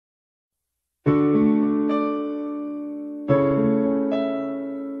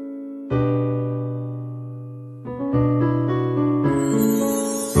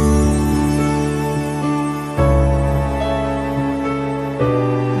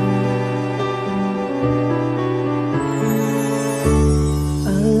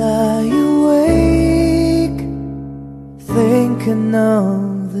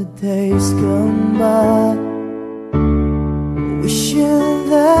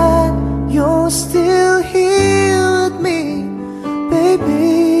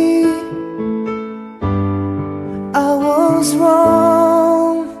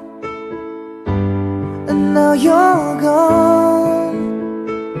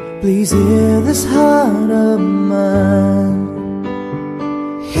Please hear this heart of mine.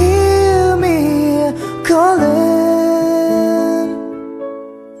 Hear me calling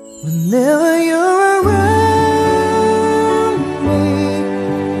whenever you're around me.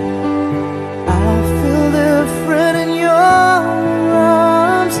 I feel different in your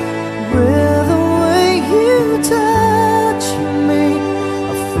arms, with the way you touch me.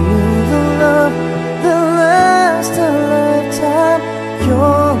 I feel the love that lasts a lifetime.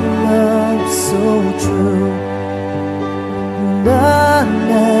 Your love so true, and I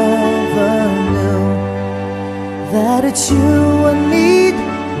never knew that it's you I need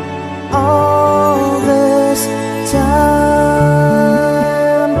all this time.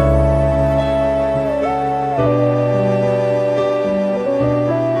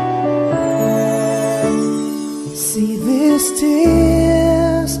 See these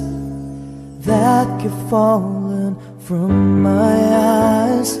tears that keep falling from my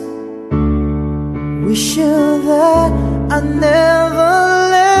eyes, wishing that I never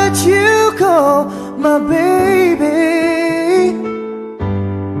let you go, my baby.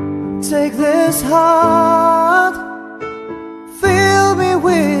 Take this heart, fill me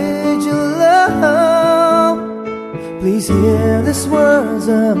with your love. Please hear these words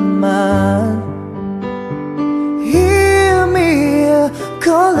of mine. Hear me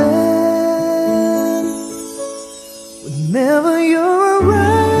calling whenever you're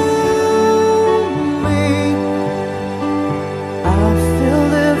around me. I feel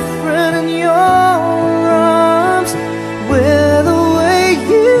different in your arms, with the way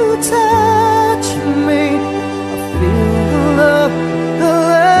you touch me. I feel the love that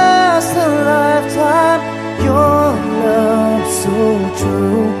lasts a lifetime. Your love so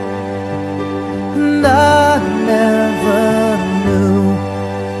true, and I never knew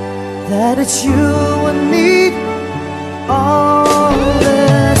that it's you I need all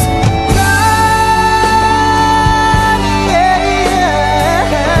this time. Yeah, yeah.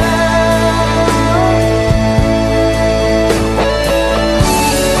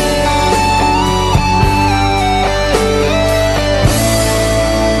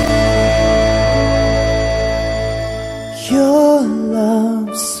 Your love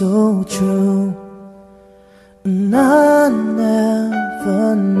so true, and I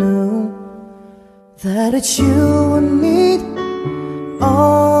never knew that it's you I need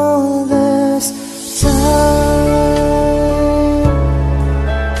all this time.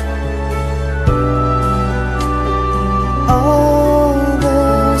 All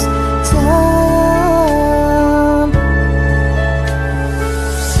this time.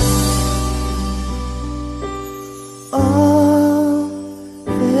 All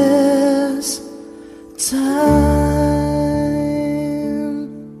this time.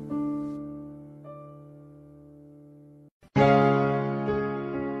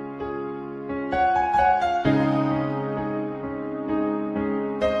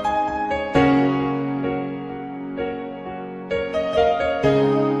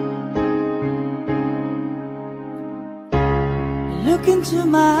 Look into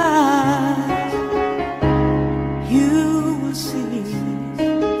my eyes, you will see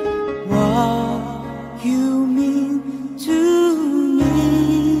what you mean to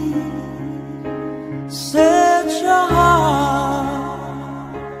me. Search your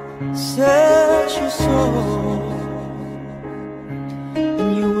heart, search your soul,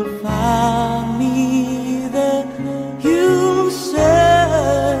 and you will find me there. You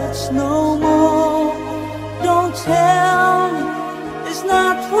search no more. Don't tell me it's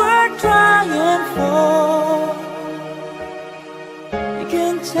not worth trying for. You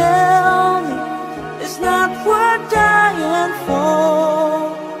can tell me it's not worth dying for.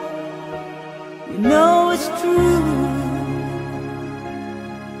 You know it's true.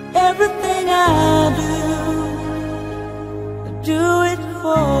 Everything I do it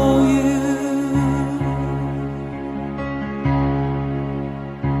for you.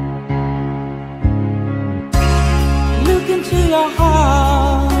 Look into your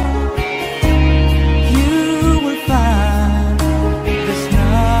heart, you will find there's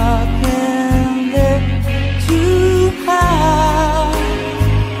nothing there to hide.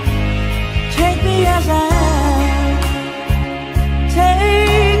 Take me as I am,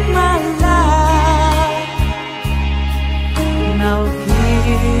 take my life.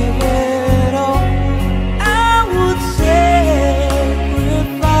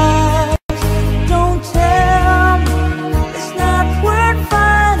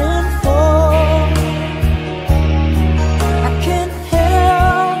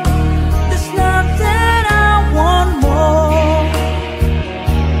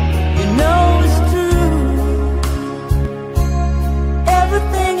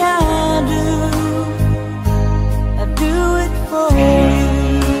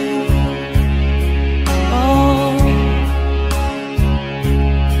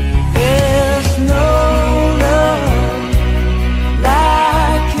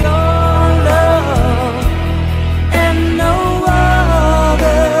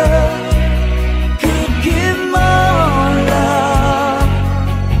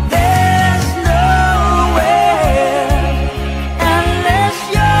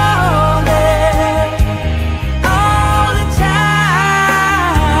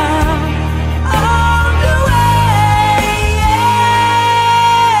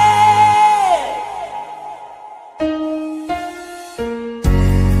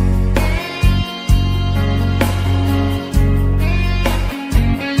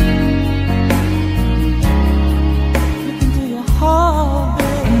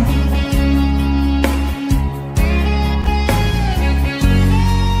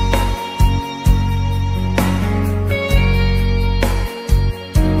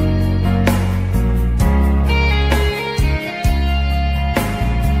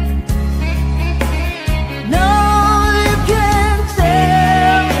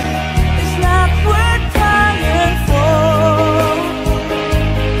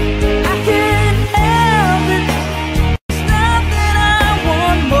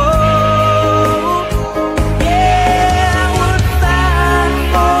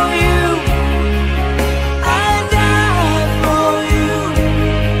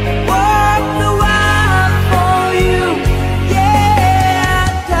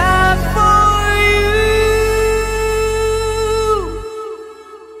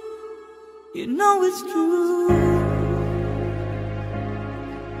 You know it's true.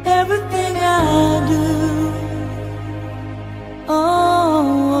 Everything I do,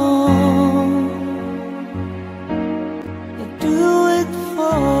 oh, I do it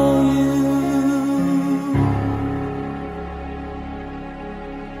for you.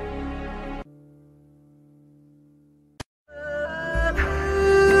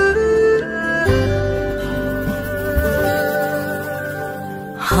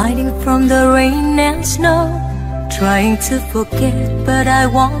 Hiding from the rain and snow, trying to forget, but I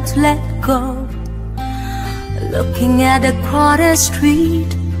won't let go. Looking at a crowded street,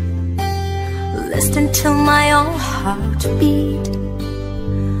 listening to my own heartbeat.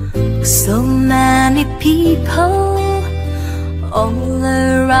 So many people all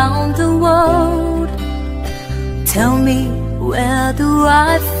around the world. Tell me, where do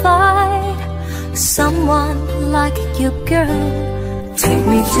I find someone like you, girl? Take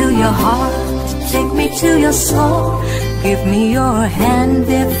me to your heart, take me to your soul. Give me your hand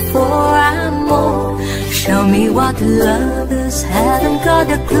before I'm old. Show me what lovers haven't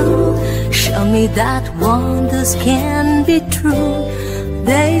got a clue. Show me that wonders can be true.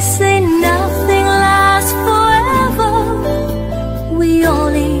 They say nothing lasts forever. We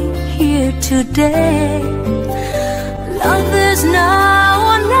only here today. Love is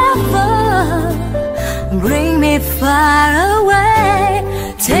now or never. Bring me far away.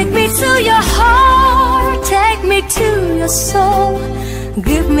 Take me to your heart, take me to your soul.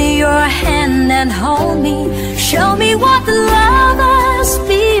 Give me your hand and hold me. Show me what love is.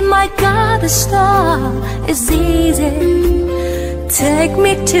 Be my goddess star. It's easy. Take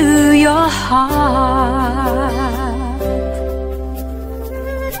me to your heart.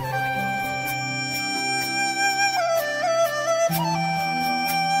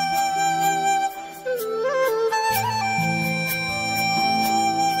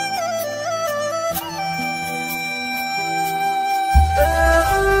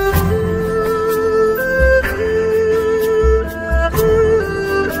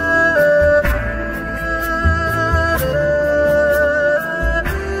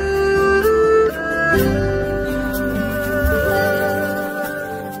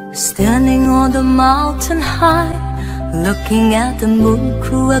 Standing on the mountain high, looking at the moon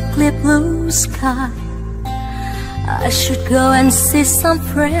through a clear blue sky. I should go and see some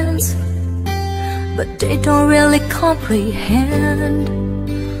friends, but they don't really comprehend.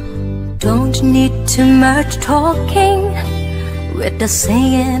 Don't need too much talking, with the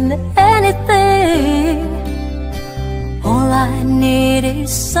saying anything. All I need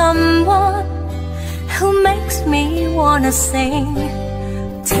is someone who makes me wanna sing.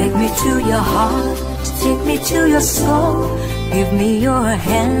 Take me to your heart, take me to your soul. Give me your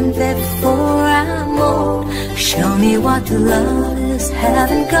hand before I'm old. Show me what love is,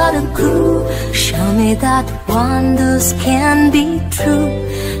 haven't got a clue. Show me that wonders can be true.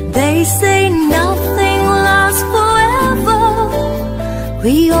 They say nothing lasts forever.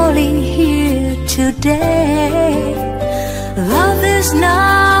 We only here today. Love is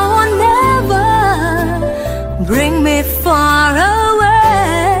now or never. Bring me far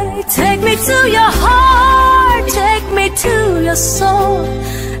away. Take me to your heart, take me to your soul.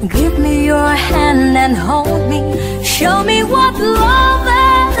 Give me your hand and hold me. Show me what love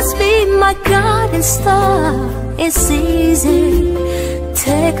is. Be my guiding star. It's easy.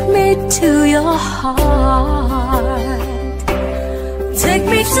 Take me to your heart. Take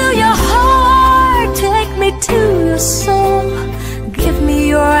me to your heart, take me to your soul. Give me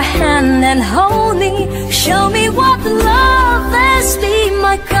your hand and hold me. Show me what love is. Be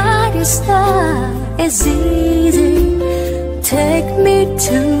my guiding star. It's easy. Take me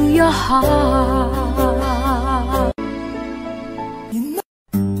to your heart.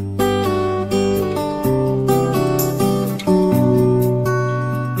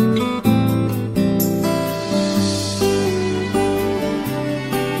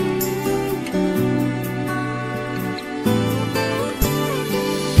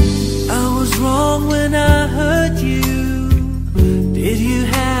 Wrong when I hurt you. Did you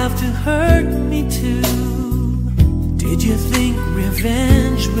have to hurt me too? Did you think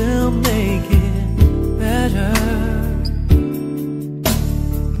revenge will make it better?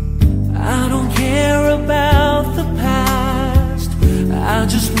 I don't care about the past. I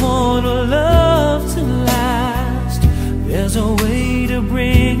just want a love to last. There's a way to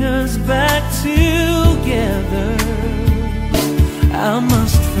bring us back together. I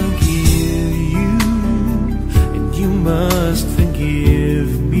must forgive you, and you must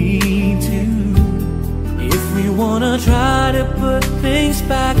forgive me too. If we wanna try to put things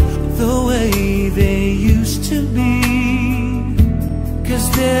back the way they used to be, 'Cause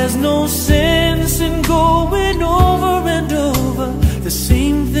there's no sense in going over and over the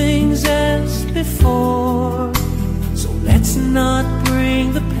same things as before. So let's not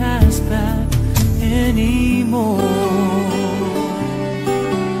bring the past back anymore.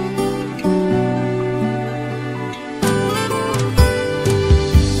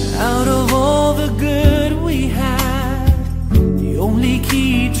 Out of all the good we had, you only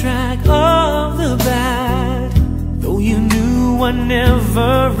keep track of the bad. Though you knew I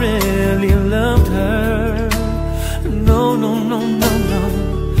never really loved her. No, no, no, no, no.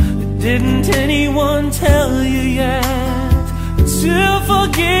 Didn't anyone tell you yet? To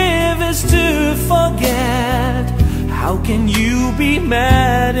forgive is to forget. How can you be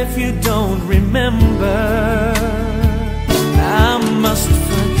mad if you don't remember? I must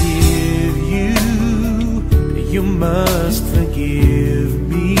forgive you. You must forgive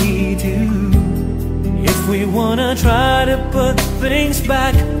me too. If we wanna try to put things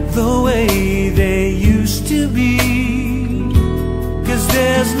back the way they used to be. 'Cause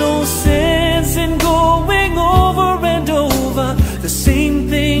there's no sense in going over and over the same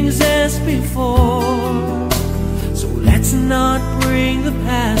things as before. So let's not bring the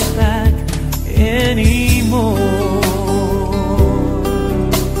past back anymore.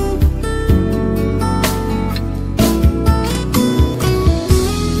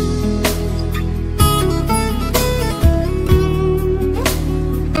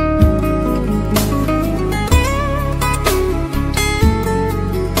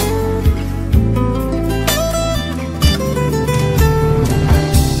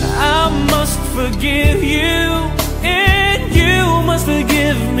 Forgive you, and you must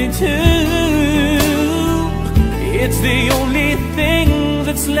forgive me too. It's the only thing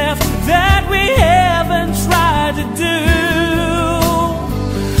that's left that we haven't tried to do.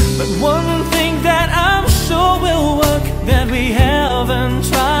 But one thing that I'm sure will work that we haven't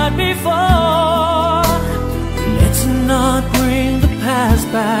tried before. Let's not bring the past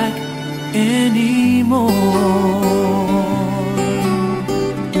back anymore.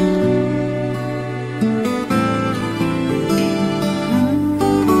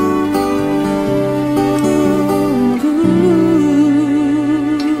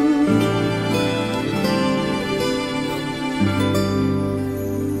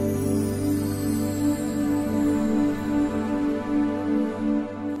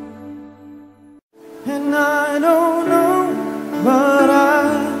 And I don't know, but I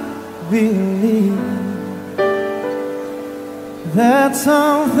believe that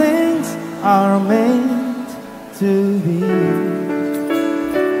some things are meant to be,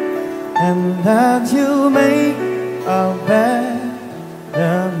 and that you'll make a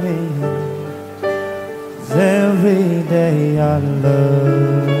better me. 'Cause every day I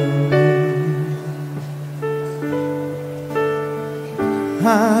love you.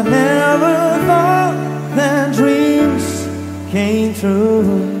 I never thought that dreams came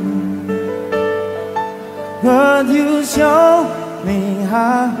true, but you show me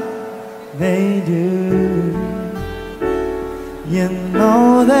how they do. You know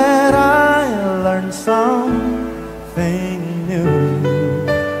that I learned something new.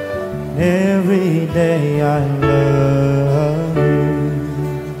 Every day I love you.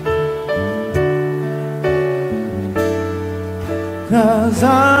 'Cause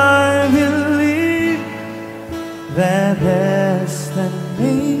I believe that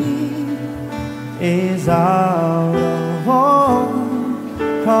destiny is out of all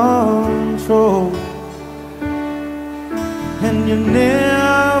control, and you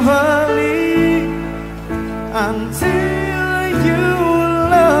never leave until you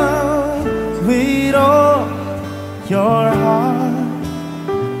love with all your heart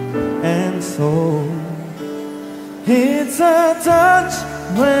and soul. It's a touch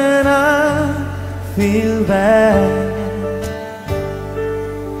when I feel bad.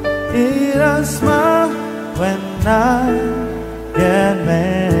 It's a smile when I get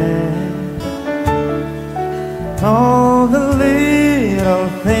mad. All the little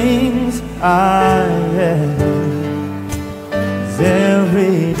things I have, 'cause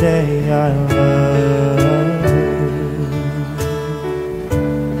every day I love you.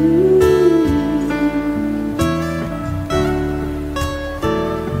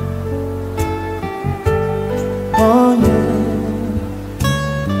 Oh yeah.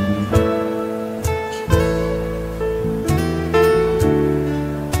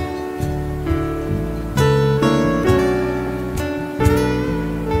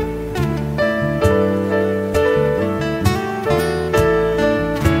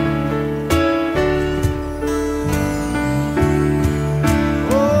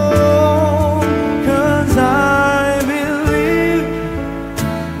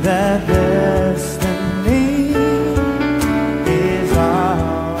 that destiny is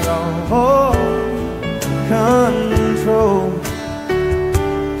out of all control,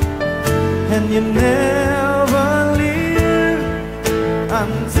 and you never leave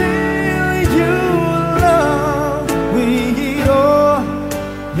until you love with all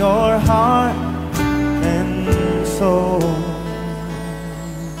your heart and soul.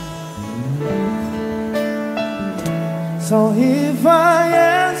 So if I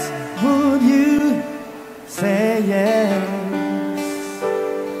ask, would you say yes?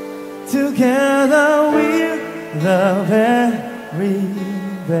 Together we're the very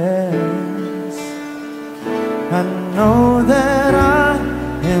best. I know that I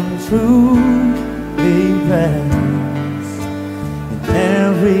am truly blessed, and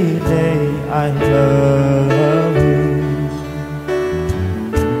every day I love you.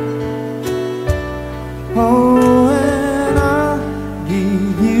 Oh, and I'll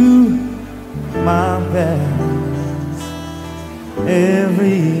give you my best.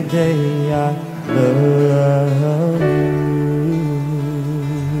 Every day I love you.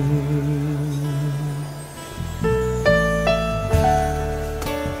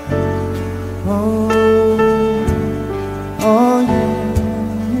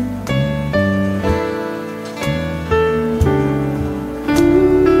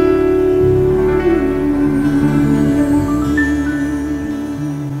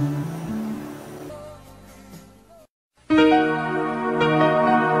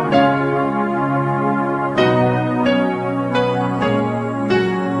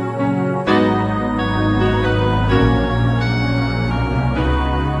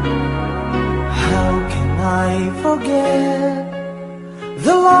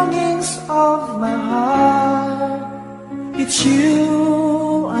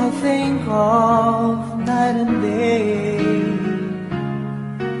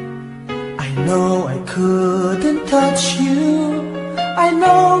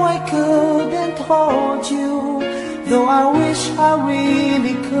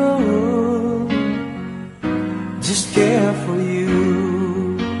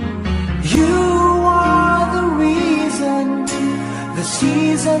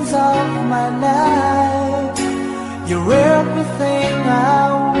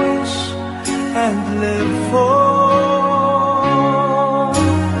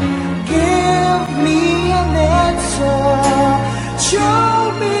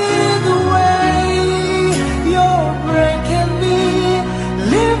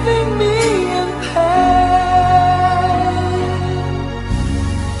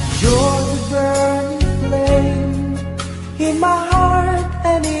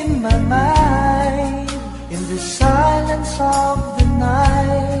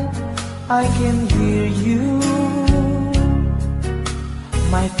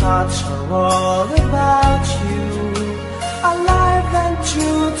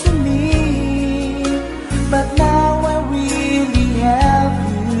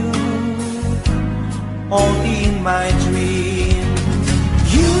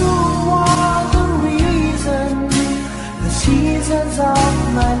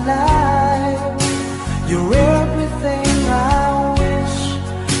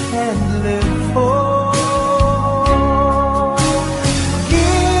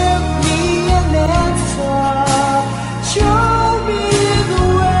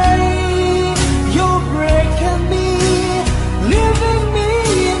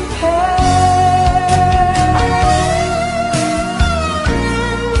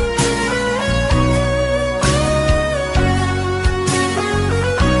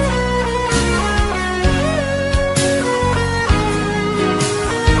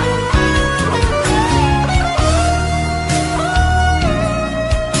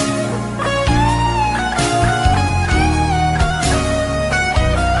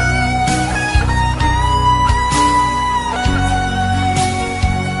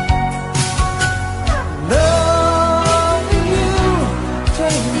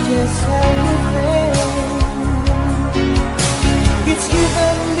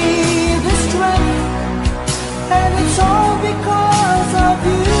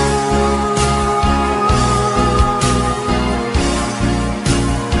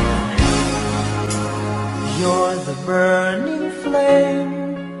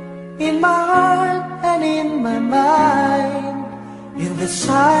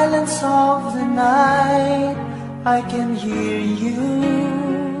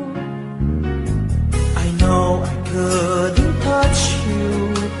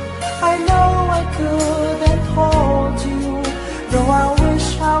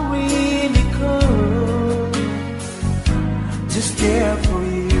 Just care for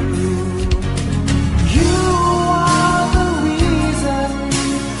you.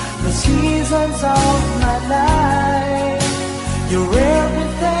 seasons of my life. You're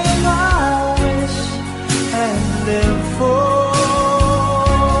everything I wish and live for.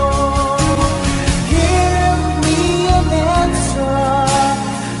 Give me an answer,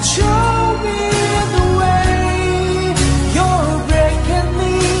 show me the way. You're breaking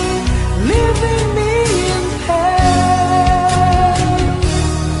me, leaving me in pain.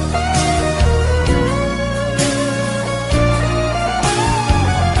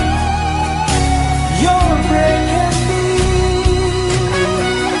 You're breaking me,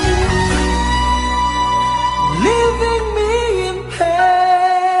 leaving me in pain.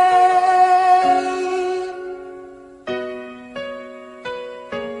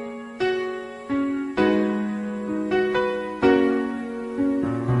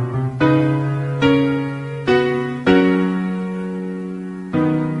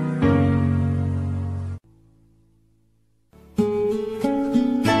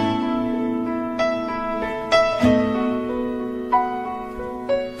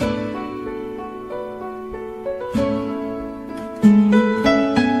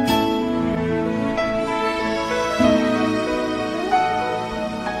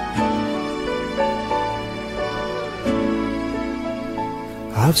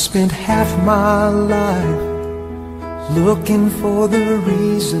 I've spent half my life looking for the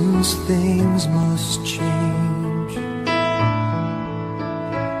reasons things must change,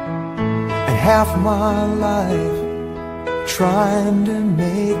 and half my life trying to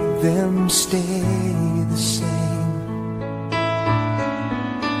make them stay the same.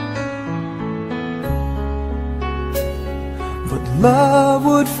 But love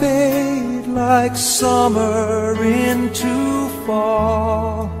would fade like summer into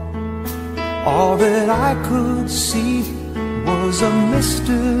fall. All that I could see was a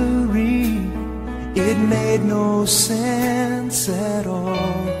mystery. It made no sense at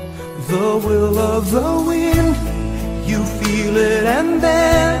all. The will of the wind, you feel it and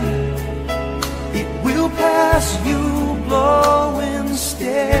then it will pass you, blowing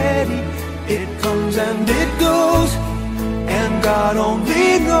steady. It comes and it goes, and God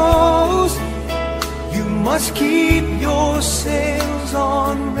only knows. You must keep your sails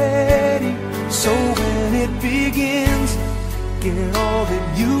on ready, so when it begins, get all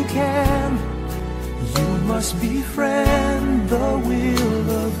that you can. You must befriend the will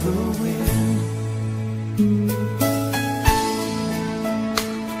of the wind.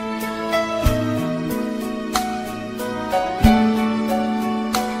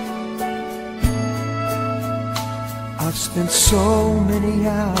 I've spent so many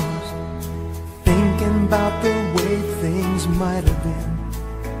hours thinking about the way things might have been,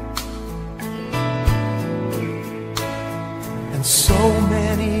 and so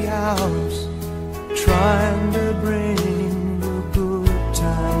many hours trying to bring the good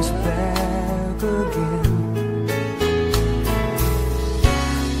times back again.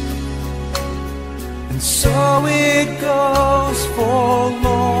 And so it goes for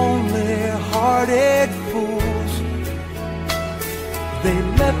lonely-hearted fools. They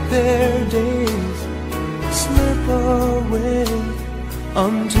let their days slip away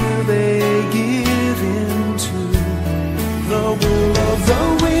until they give in to the will of the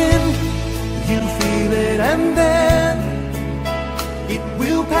wind. You feel it and then it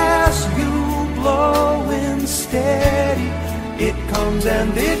will pass you, blowing steady. It comes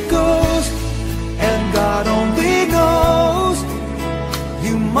and it goes, and God only knows.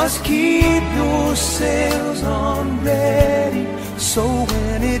 You must keep your sails on ready, so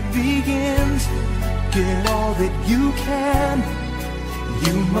when it begins, get all that you can.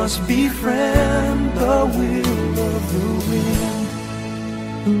 You must befriend the will of the wind.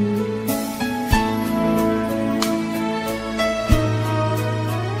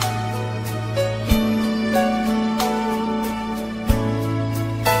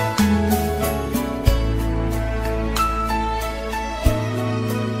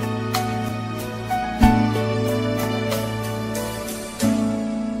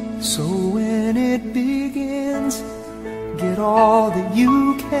 So when it begins, get all that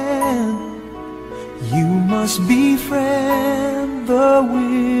you can. You must befriend the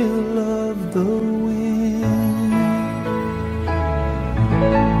will of the wind.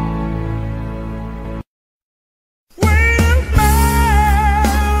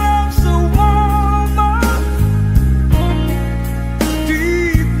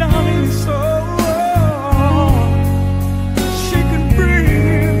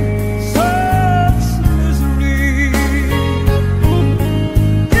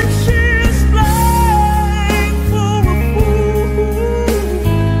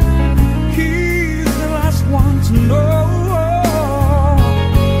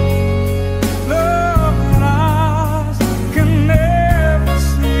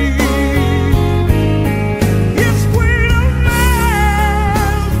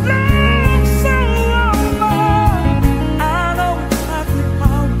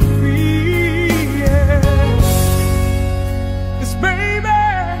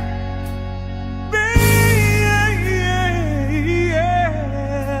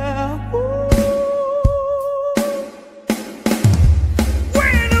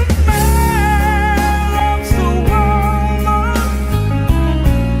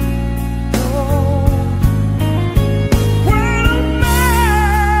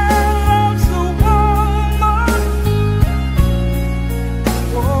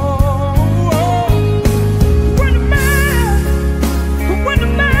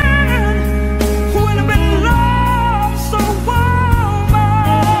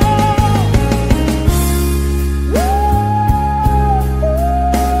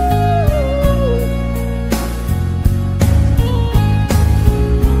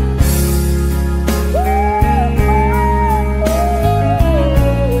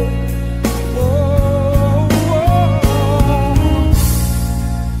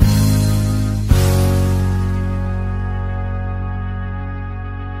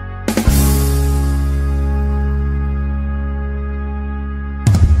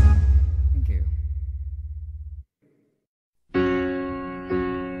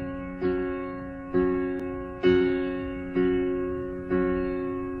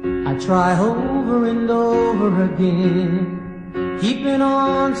 try over and over again, keeping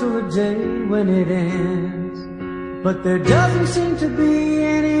on to a day when it ends. But there doesn't seem to be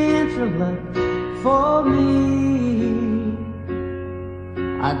any answer left for me.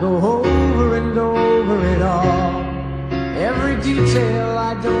 I go over and over it all, every detail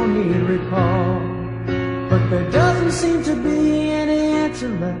I don't need recall. But there doesn't seem to be any answer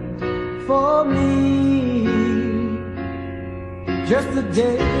left for me. Just the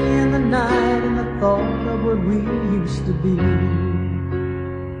day and the night and the thought of what we used to be.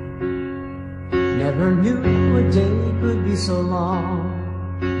 Never knew a day could be so long,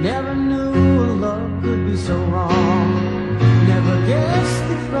 never knew a love could be so wrong. Never guessed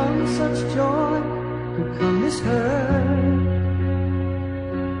that from such joy could come this hurt.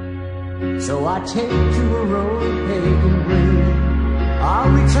 So I take to a road paved in green,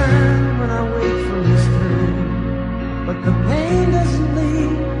 I'll return when I wake from this dream. But the pain doesn't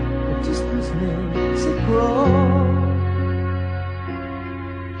leave, the distance makes it grow.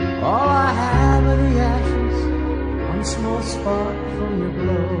 All I have are the ashes, one small spark from your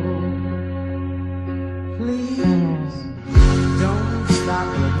glow. Please don't stop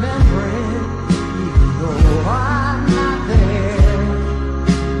remembering, even though I'm not there.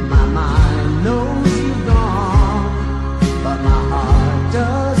 My mind knows you've gone, but my heart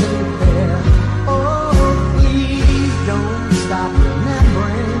doesn't care. Oh, please don't stop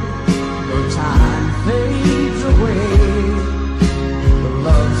remembering, though time fades away. The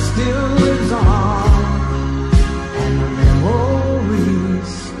love still lives on, and the memories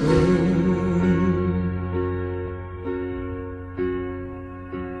stay.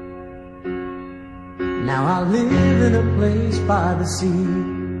 Now I live in a place by the sea.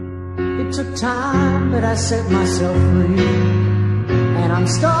 It took time, but I set myself free. And I'm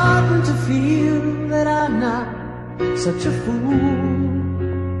starting to feel that I'm not such a fool.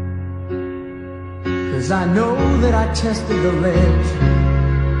 'Cause I know that I tested the ledge,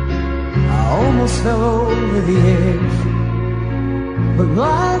 I almost fell over the edge. But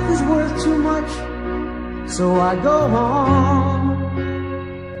life is worth too much, so I go on.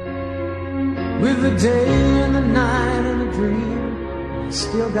 With the day and the night and the dream,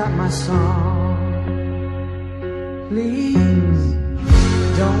 still got my song. Please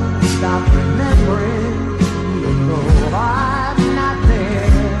don't stop remembering, even though I'm not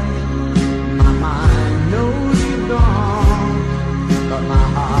there. My mind knows you're gone, but my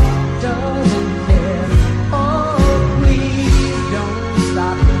heart doesn't care. Oh, please don't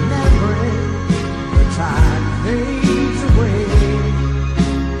stop remembering, the time fades away,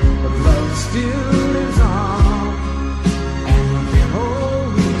 but love still lives on, and the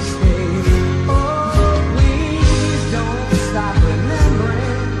memories stay. Oh, please don't stop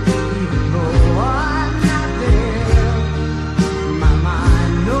remembering, even though I'm not there. My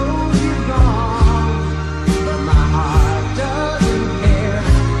mind knows you're gone, but my heart doesn't care.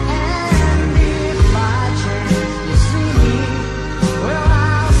 And if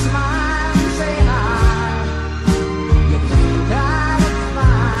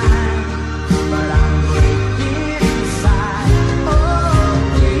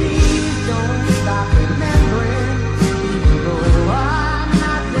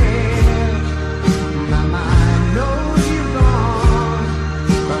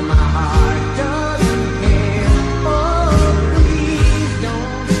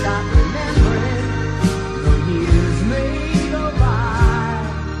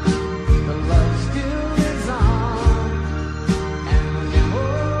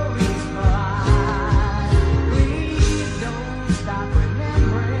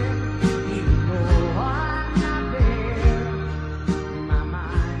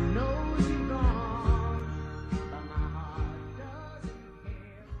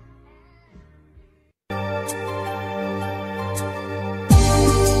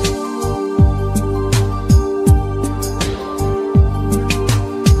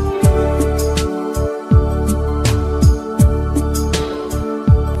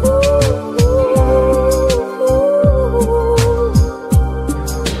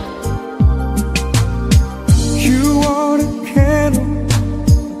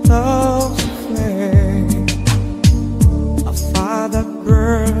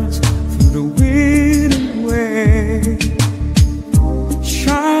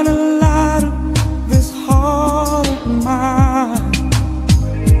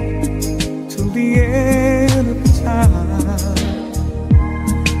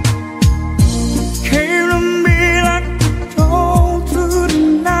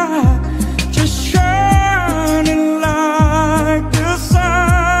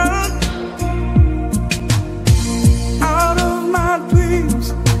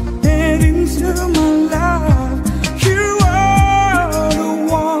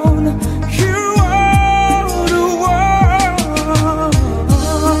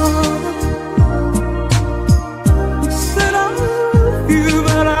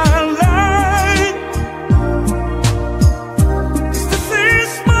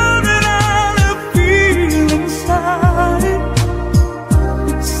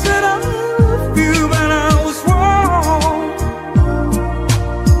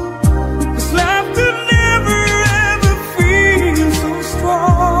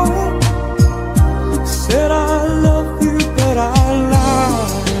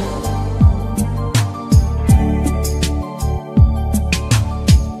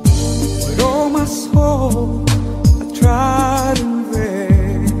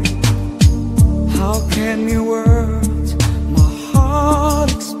any words my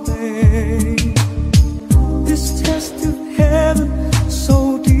heart explain. This test of heaven,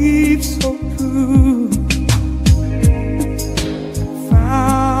 so deep, so true,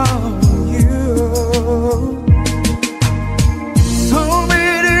 found you. So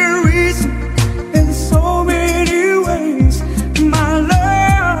many reasons in so many ways, my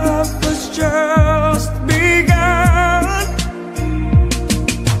love was just begun.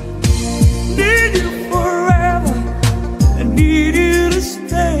 Need you forever, I need you to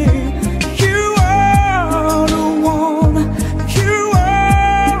stay. You are the one, you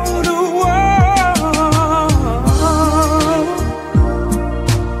are the one.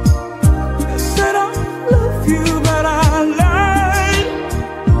 I said I love you, but I lied.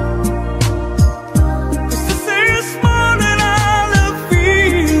 'Cause this is more than I'll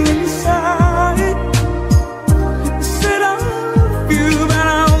feel inside. I said I love you, but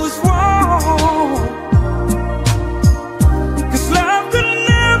I was wrong. 'Cause love could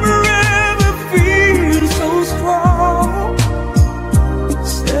never ever feel so strong. I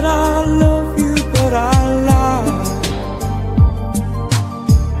said I love you, but I lied.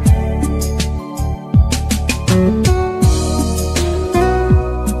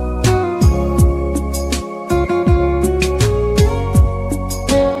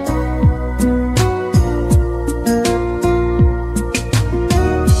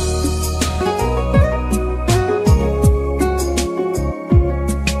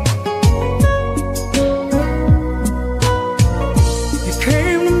 You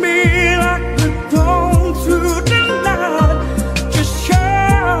came to me like the dawn through the night, just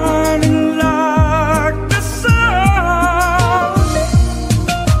shining like the sun.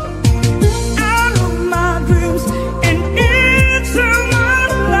 Out of my dreams and into my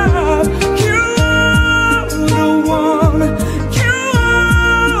life, you are the one, you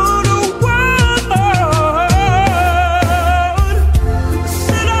are the one.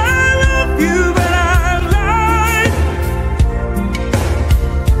 Said I love you, but I lied.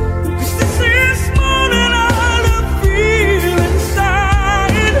 'Cause this is more than I'll feel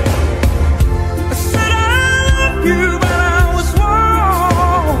inside. I said I love you, but I was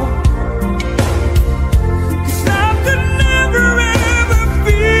wrong. 'Cause love could never ever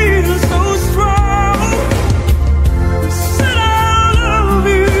feel so strong. I said I love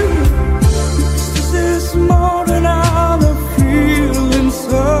you. 'Cause this is more than I'll feel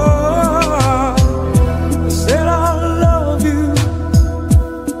inside. I said I love you,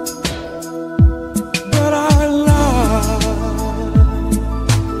 but I lied.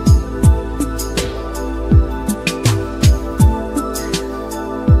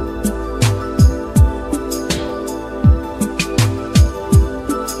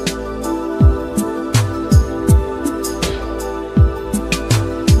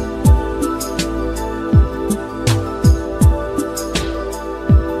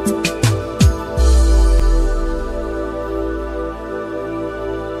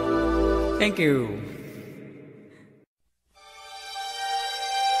 Thank you.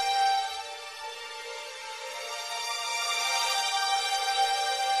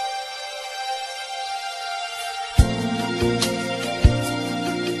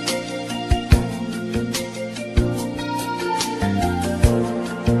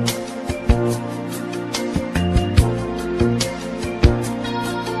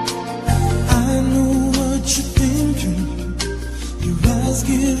 I know what you're thinking. Your eyes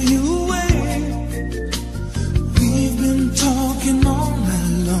give you away. We've been talking all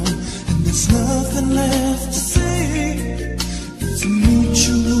night long, and there's nothing left to say. It's a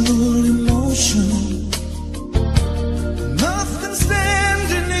mutual emotion. Nothing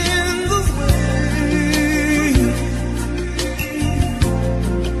standing in the way.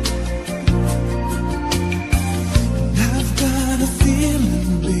 And I've got a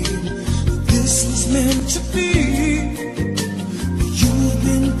feeling, babe, that this was meant to be. You've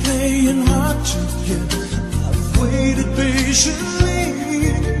been playing hard to get. I've waited patiently.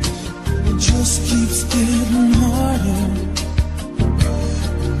 It just keeps getting harder.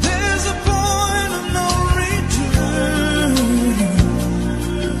 There's a point of no return.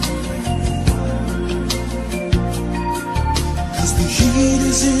 'Cause the heat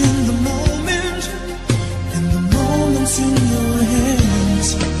is in the moment, and the moment's in your hands.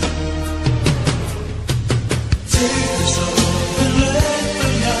 Take this off and let the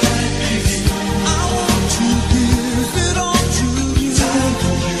light begin. I want to give it all to you. Time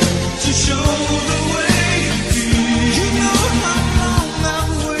for you to show the way you feel. You know how long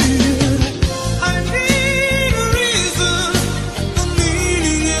I've waited. I need a reason, a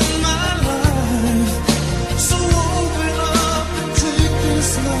meaning in my life. So open up and take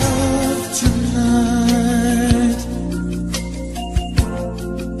this love tonight.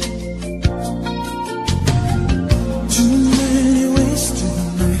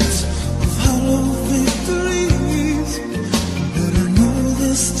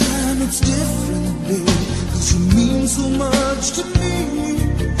 so much to me.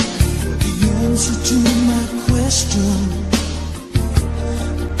 The answer to my question,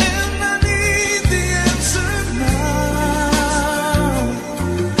 and I need the answer now.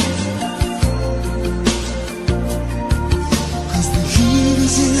 'Cause the heat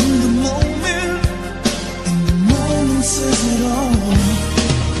is in the moment, and the moment says it all.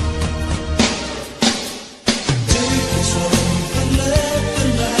 Take this love and let the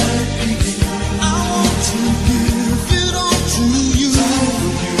night begin. I want to give it all to you,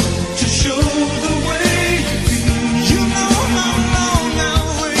 to show the way you feel. You know how long I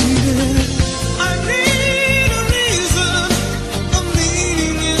waited. I need a reason, a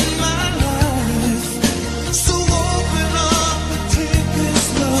meaning in my life. So open up and take this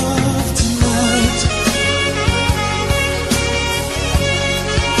love tonight.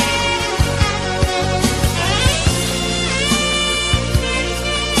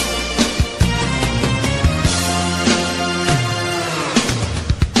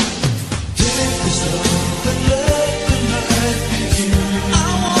 Take this love and let the night begin. I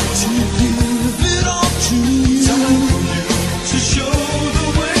want to give it all to you, to show the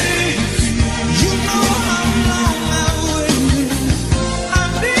way you feel. You know how long I waited. I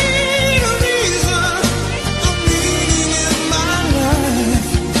need a reason, a meaning in my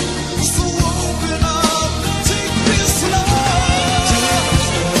life. So open up, take this love,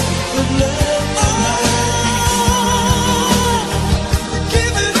 and let the night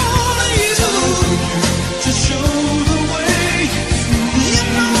give it all to you, to show the way you feel. You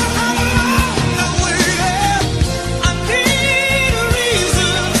know how long I waited. I need a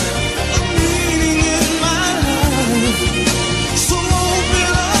reason, a meaning in my life. So open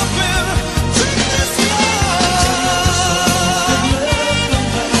up and take this love, and let the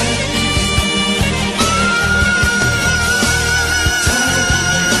night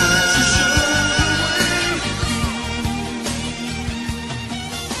to show the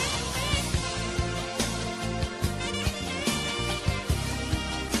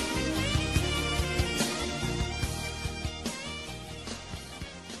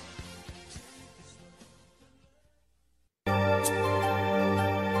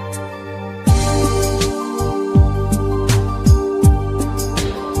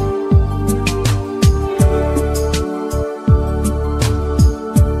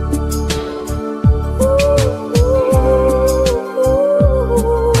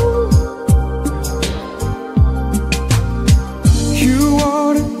You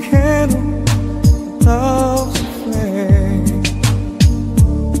are the candle, love's a flame,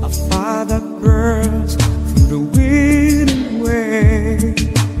 a fire that burns through the wind and wave.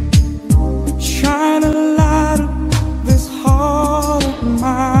 Shine a light up this heart of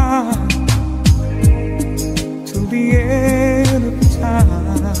mine till the end of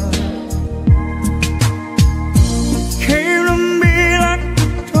time. Came to me like the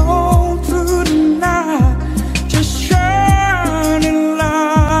dawn through the night, just shining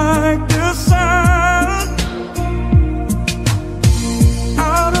like the sun.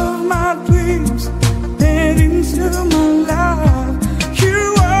 Out of my dreams, then into my life, you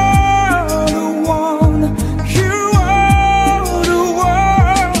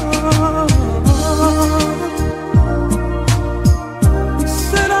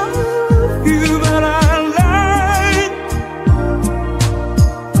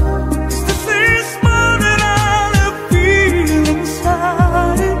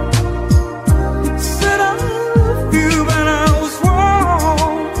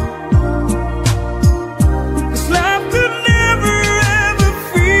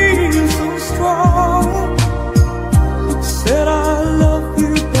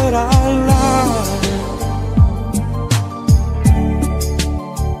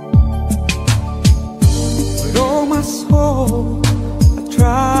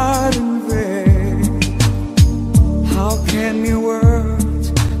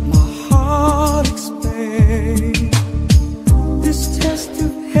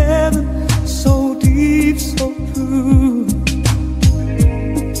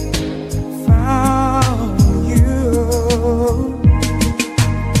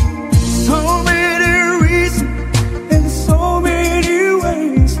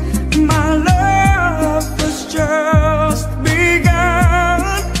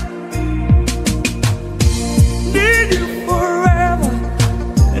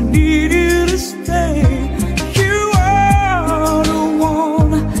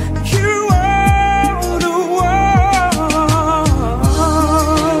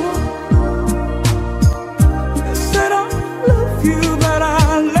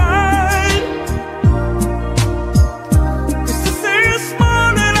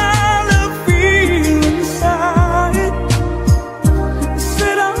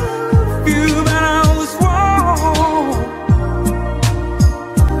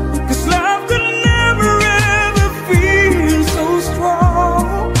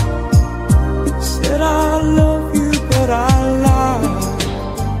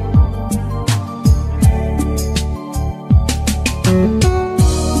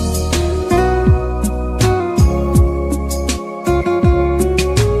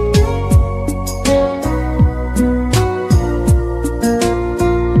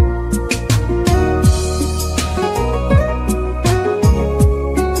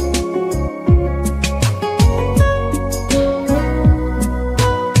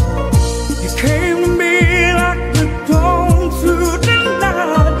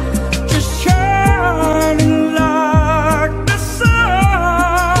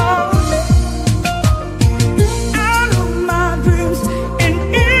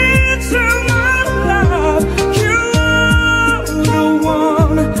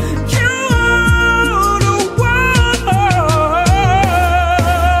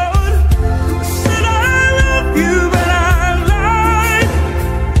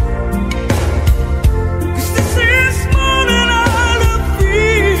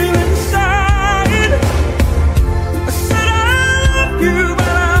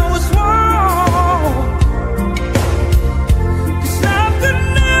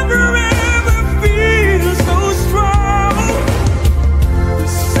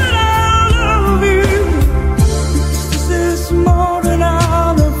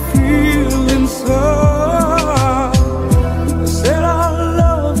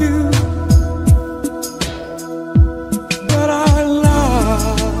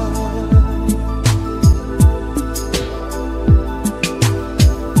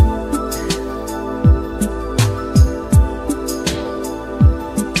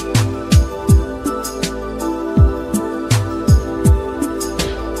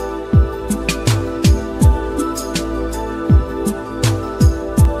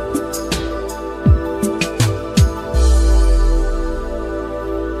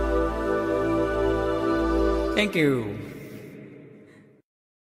Thank you.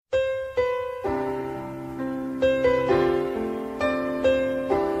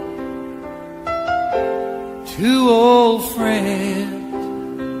 Two old friends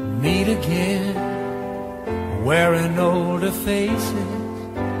meet again, wearing older faces,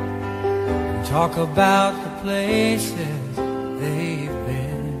 and talk about the places they've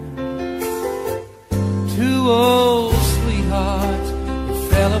been. Two old sweethearts that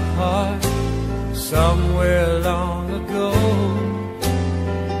fell apart somewhere long ago.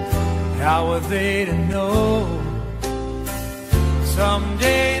 How were they to know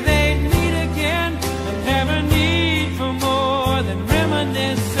someday they'd meet again and have a need for more than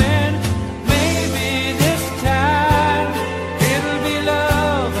reminiscing? Maybe this time it'll be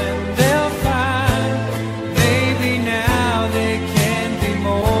love and they'll find maybe now they can be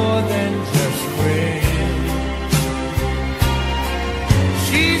more than just friends.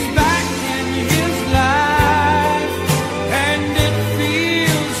 She's back in his life and it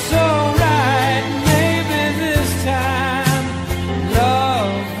feels so right. Maybe this time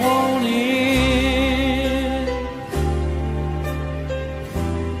love won't end.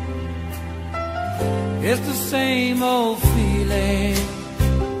 It's the same old feeling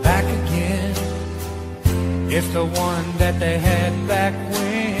back again. It's the one that they had back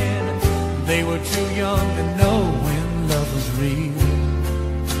when they were too young to know when love was real.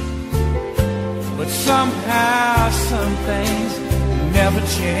 But somehow some things never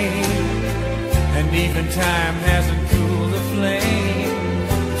change, and even time hasn't cooled the flame.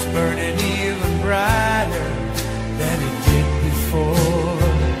 It's burning even brighter than it did before.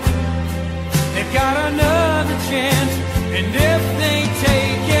 They've got another chance, and if they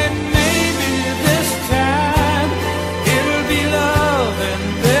take it, maybe this time it'll be love and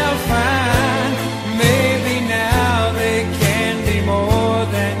they'll find maybe now they can be more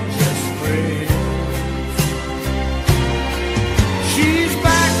than just friends. She's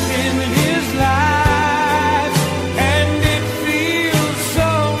back in his life and it feels so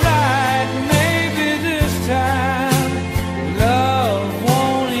right. Maybe this time love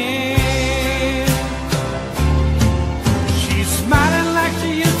won't end. She's smiling like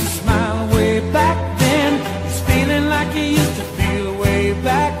she used to smile way back then. He's feeling like he used to feel way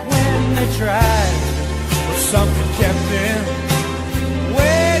back when they tried, but something kept them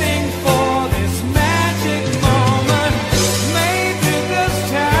waiting for this magic moment. Maybe this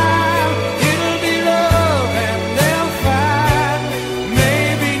time it'll be love and they'll find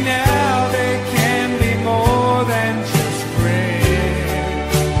maybe now they can be more than just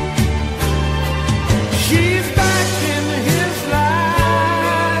friends. She's back in his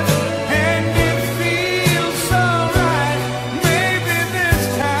life and it feels so right. Maybe this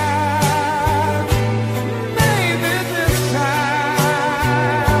time, maybe this time,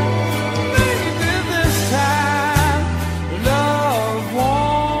 maybe this time love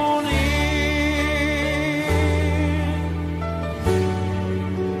won't end.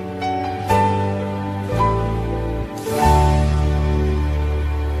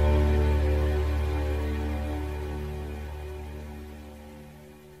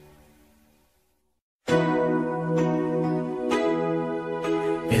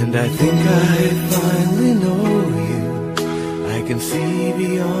 And I think I finally know you. I can see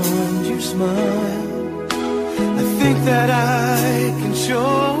beyond your smile. I think that I can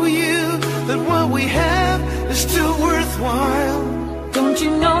show you that what we have is still worthwhile. Don't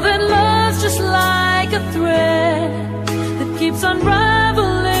you know that love's just like a thread that keeps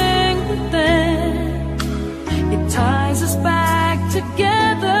unraveling within? It ties us back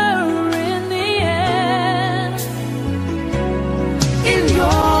together in the end. In your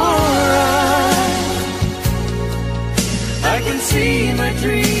eyes, I can see my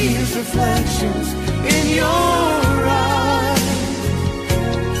dreams' reflections. In your eyes,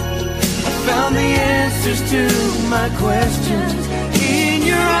 I found the answers to my questions. In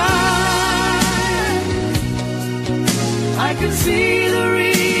your eyes, I can see the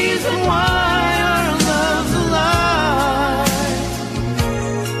reason why our love's alive.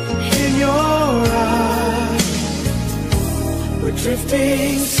 In your eyes, we're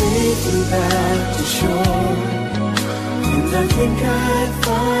drifting safely back to shore. And I think I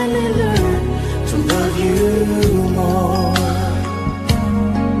finally learned to love you more.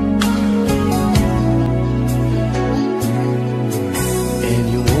 And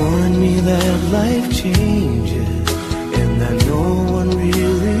you warned me that life changes and that no one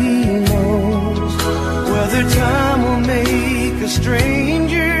really knows whether time will make us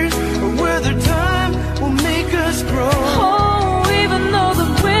strangers or whether time will make us grow. Oh, even though the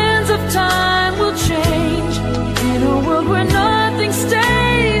winds of time will change, in a world where nothing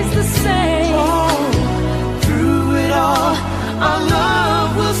stays the same. Oh, through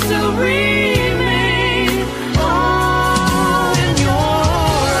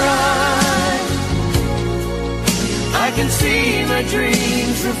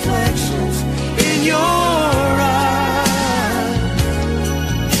these reflections in your eyes.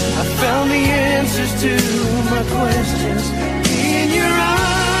 I found the answers to my questions in your eyes.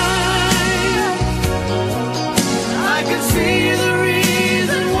 I could see the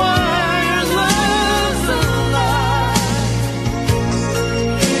reason why our love's alive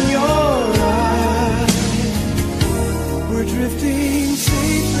in your eyes. We're drifting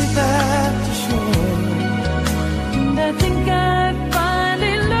safely back to shore, and I think I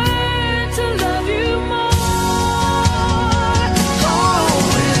finally learned to love you more.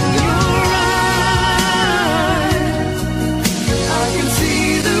 oh, in your eyes I can see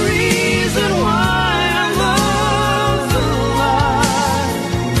the reason why our love's alive.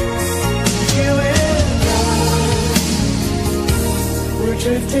 You and I, we're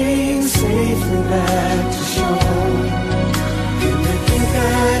drifting safely back to shore, and I think I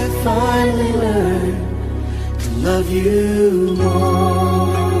finally learned to love you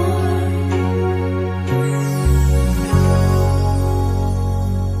more.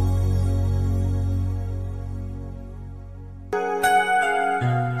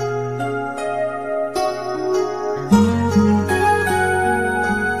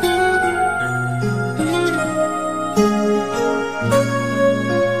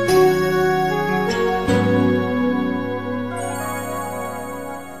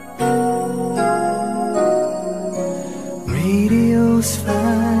 Radio's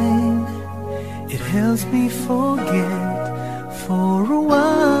fine, it helps me forget for a while.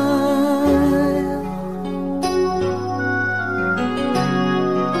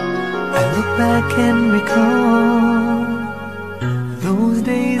 I look back and recall those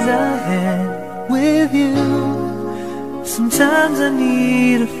days I had with you. Sometimes I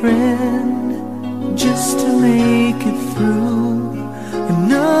need a friend just to make it through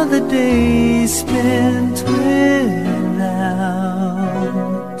another day spent without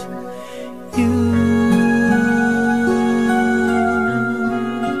you.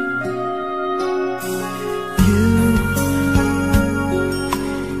 You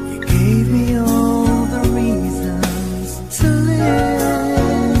gave me all the reasons to live,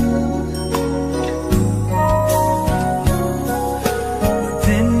 but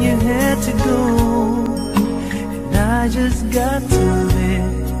then you had to go, and I just got to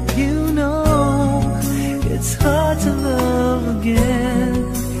live. You know, it's hard to love again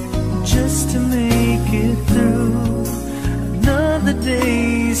just to make it through another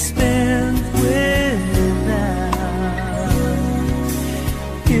day spent without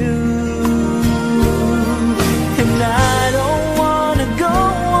you. And I don't wanna go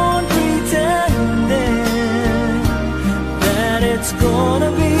on pretending that it's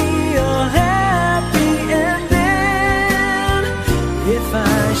gonna be a happy ending. If I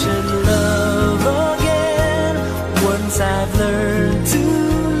should love again, once I've learned to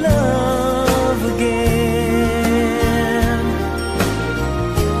love again.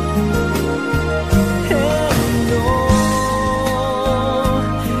 And no,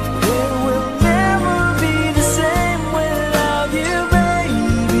 it will never be the same without you,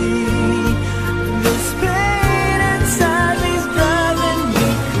 baby. This pain inside me's driving me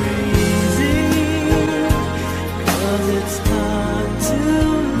crazy, 'cause it's hard to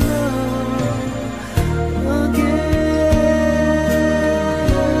love again.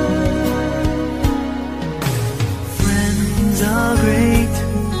 Friends are great,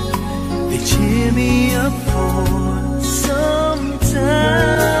 they cheer me up for some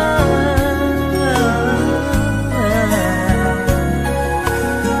time.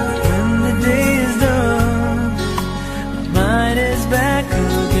 When the day is done, my mind is back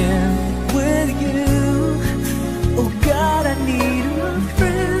again with you. Oh God, I need a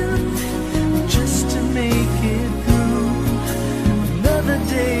friend just to make it through another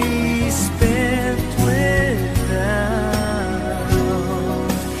day spent without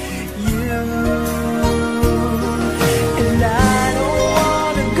you. And I don't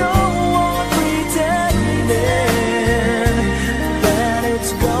wanna go on pretending that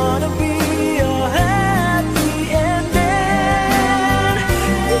it's gonna be a happy ending.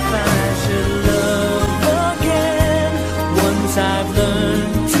 If I should love again, once I've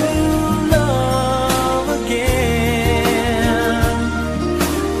learned to love again.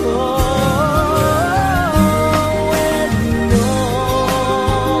 Oh, and no,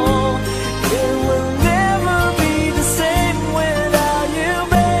 it will never be the same without you,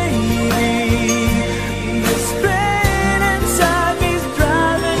 baby. This pain inside me's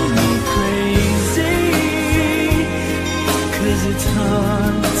driving me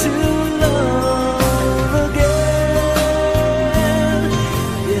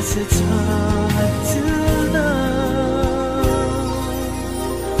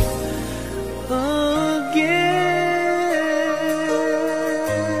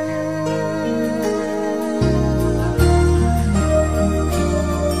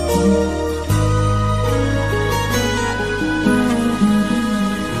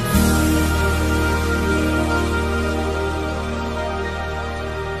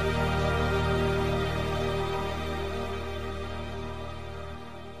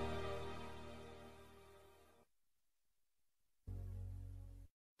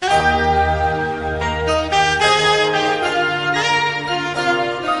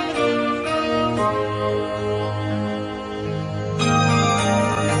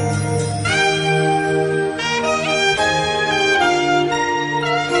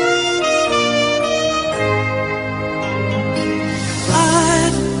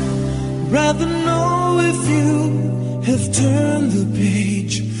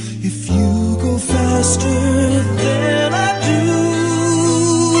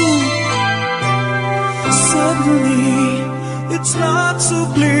so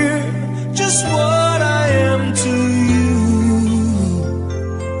clear just what I am to you.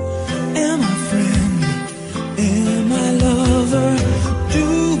 Am I friend? Am I lover? Do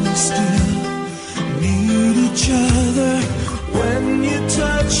we still need each other? When you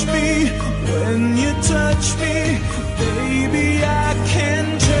touch me, baby, I can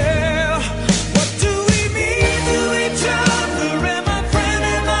tell. What do we mean to each other? Am I friend?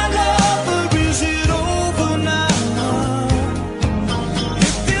 Am I lover? Is it over now?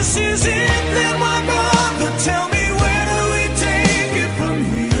 If this is it, then why bother? Tell me, where do we take it from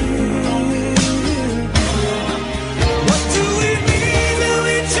here? What do we mean to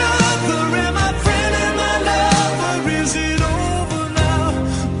each other? Am I friend? Am I lover? Is it over now?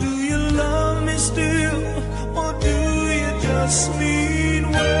 Do you love me still, or do you just mean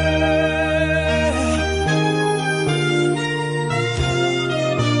well?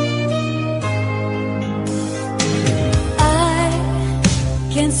 I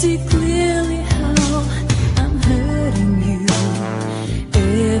can see clearly how I'm hurting you.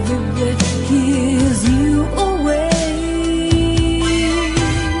 Every breath gives you away.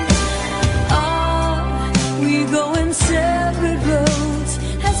 Are we going separate roads?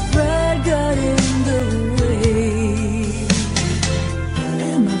 Has pride got in the way?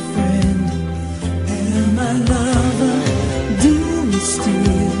 Am I friend? Am I lover? Do we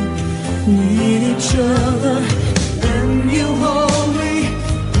still need each other?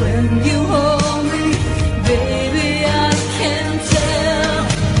 When you hold me, baby, I can tell.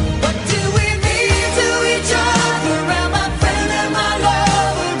 What do we mean to each other? Am I friend? Am I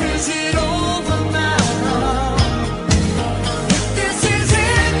lover? Is it over now? If this is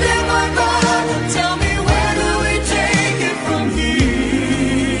it, then why bother? Tell me, where do we take it from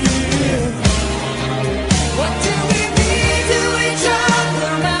here? What do we mean to each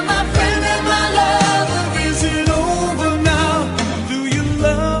other? Am I friend? Am I lover? Is it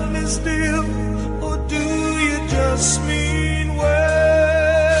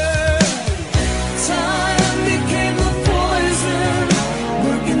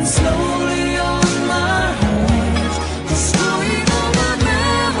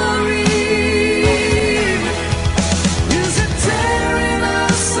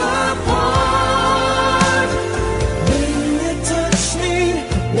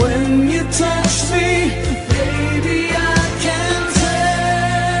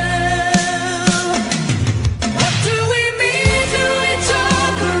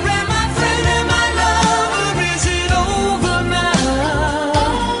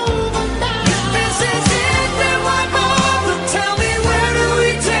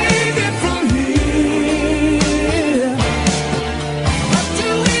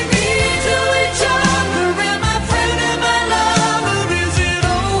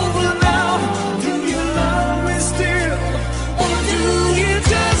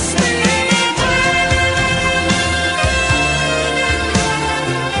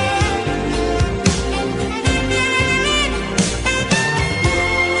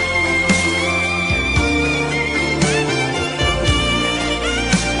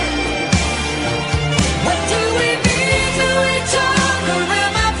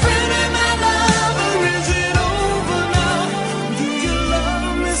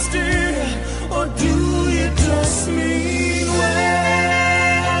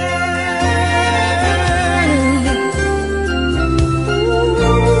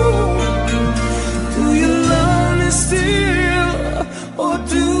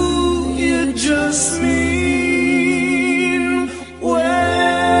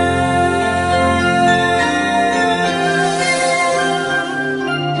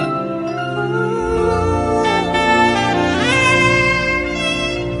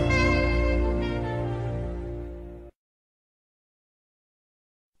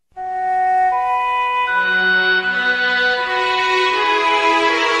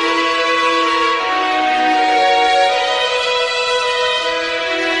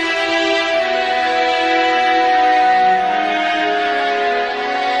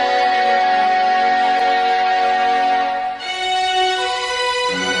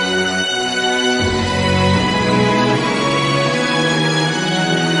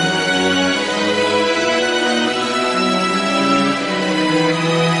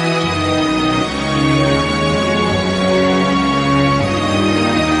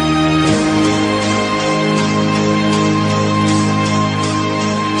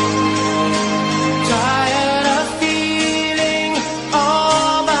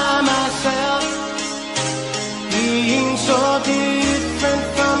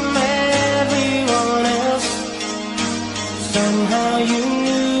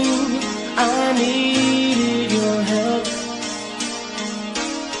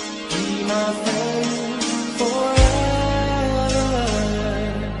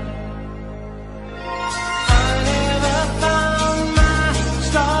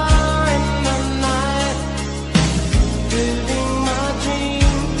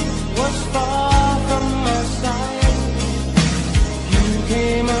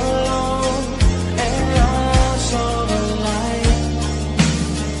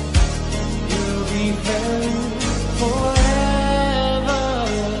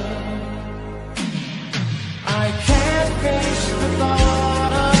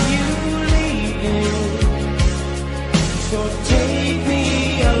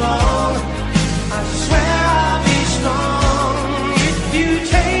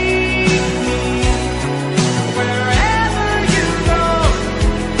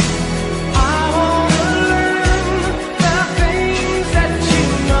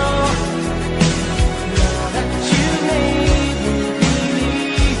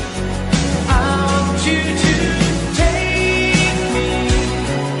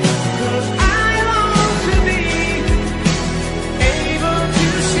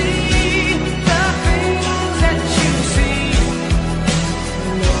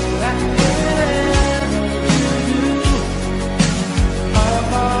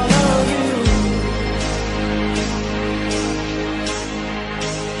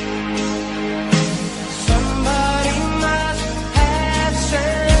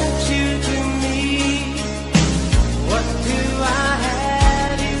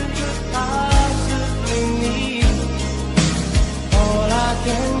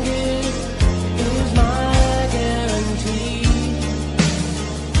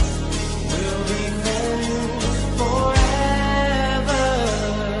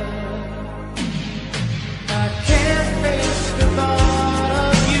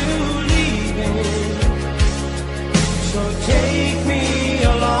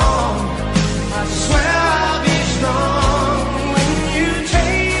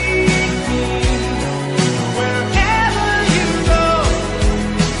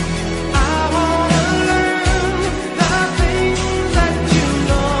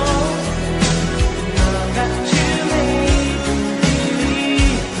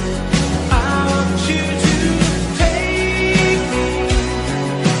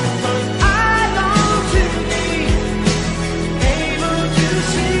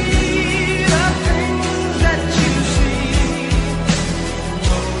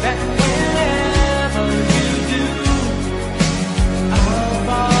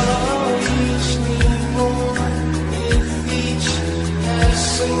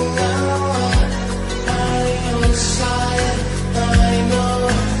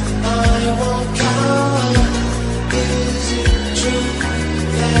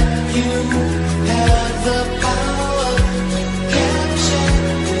had the power to capture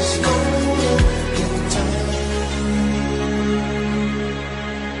this moment in time.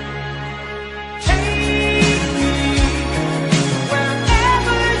 Take me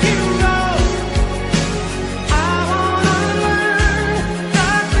wherever you go. I wanna learn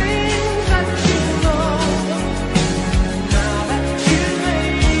the things that you know. Now that you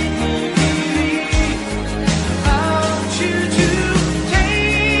made me believe, I want you to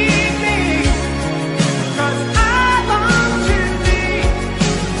take me, 'cause I want to be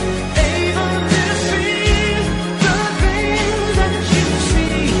able to see the things that you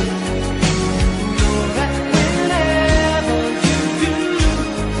see. Know that whenever you do,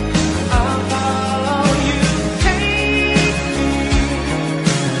 I'll follow you. Take me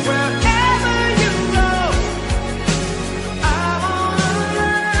wherever you go. I wanna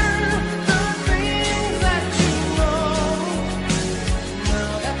learn the things that you know.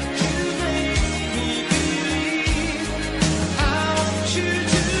 Now that you made me believe, I want you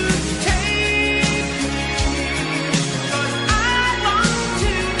to take me, 'cause I want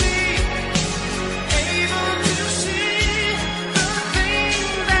to be able to see the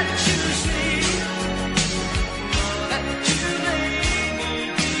things that you see. Now that you made me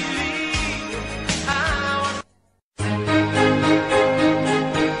believe, I want.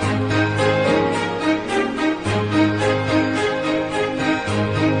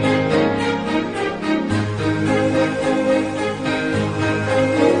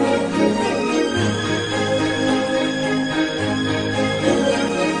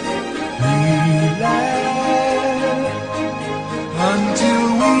 Until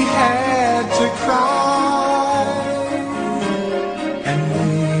we had to cry, and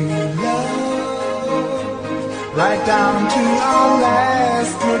we loved right down to our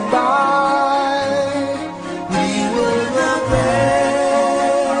last goodbye. We were the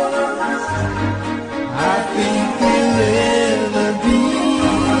best I think we'll ever be,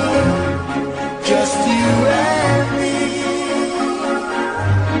 just you and me,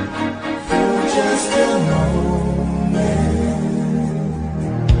 for just a moment.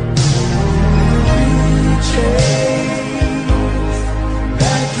 Chase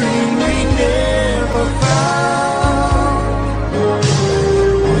that dream we never found.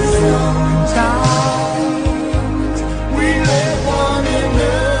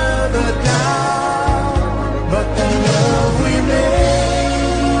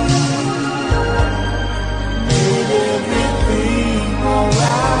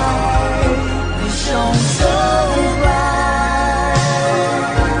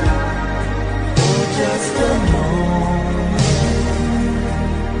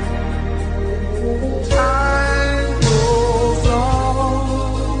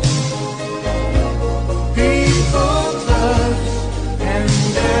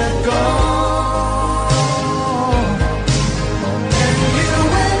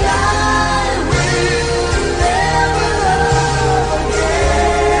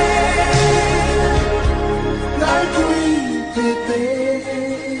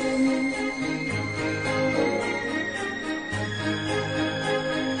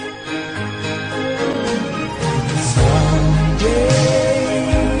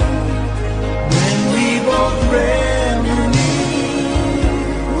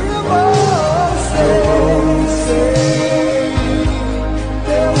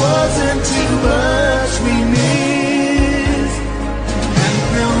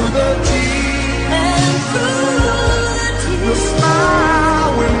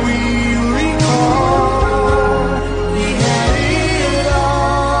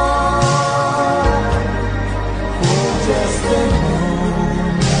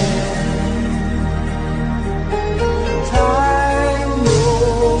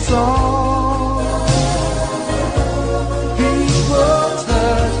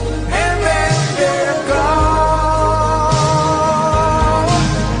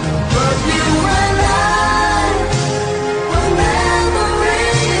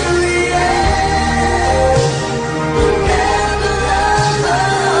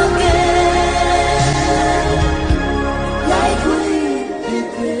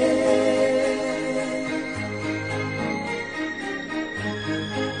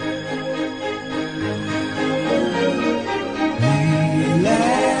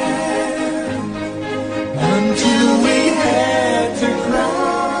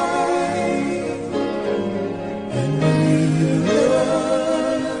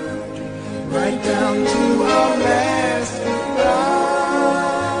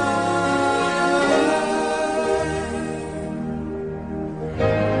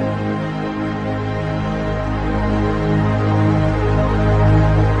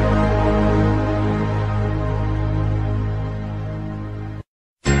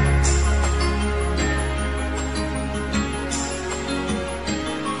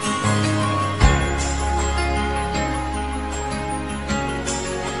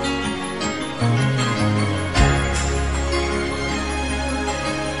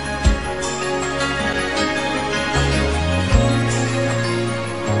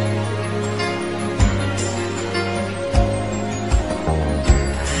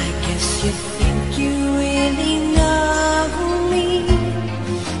 you think you really know me?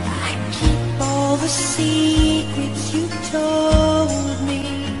 I keep all the secrets you told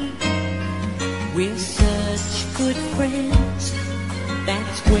me. We're such good friends,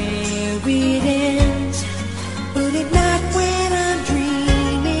 that's where it ends. But at night when I'm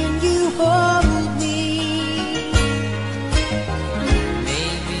dreaming, you hold me.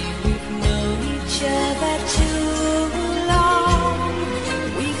 Maybe we've known each other too long.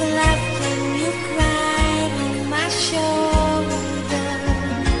 We've laughed and you cried on my shoulder.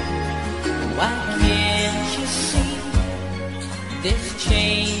 Why can't you see this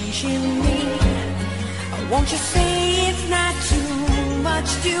change in me? Won't you say it's not too much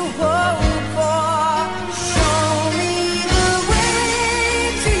to hope for? Show me the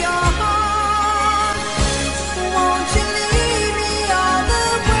way to your heart. Won't you lead me all the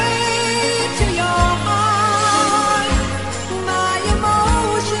way to your heart? My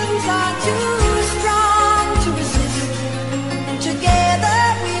emotions are too strong to resist, and together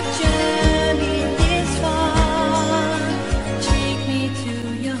we've journeyed this far. Take me to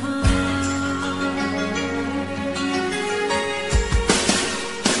your heart.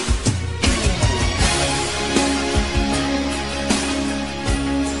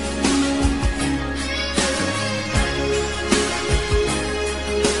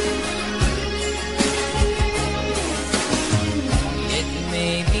 It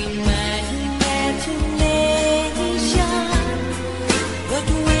may be my imagination, but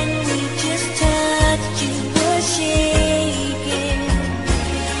when we just touched, you were shaking.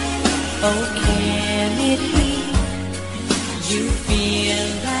 Oh, can it be you feel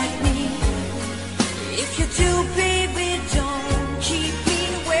like me? If you do, baby, don't keep me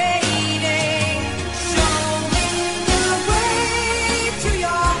waiting. Show me the way to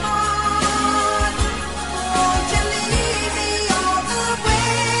your heart. Won't you lead me all the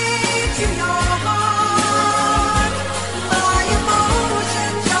way to your heart? My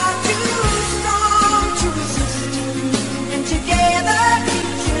emotions are too strong to resist, and together we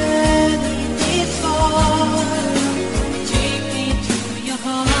journey this far. Take me to your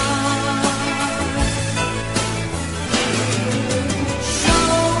heart.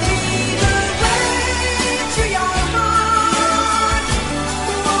 Show me the way to your heart.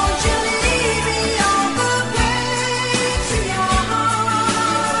 Won't you lead me all the way to your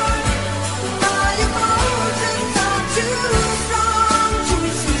heart?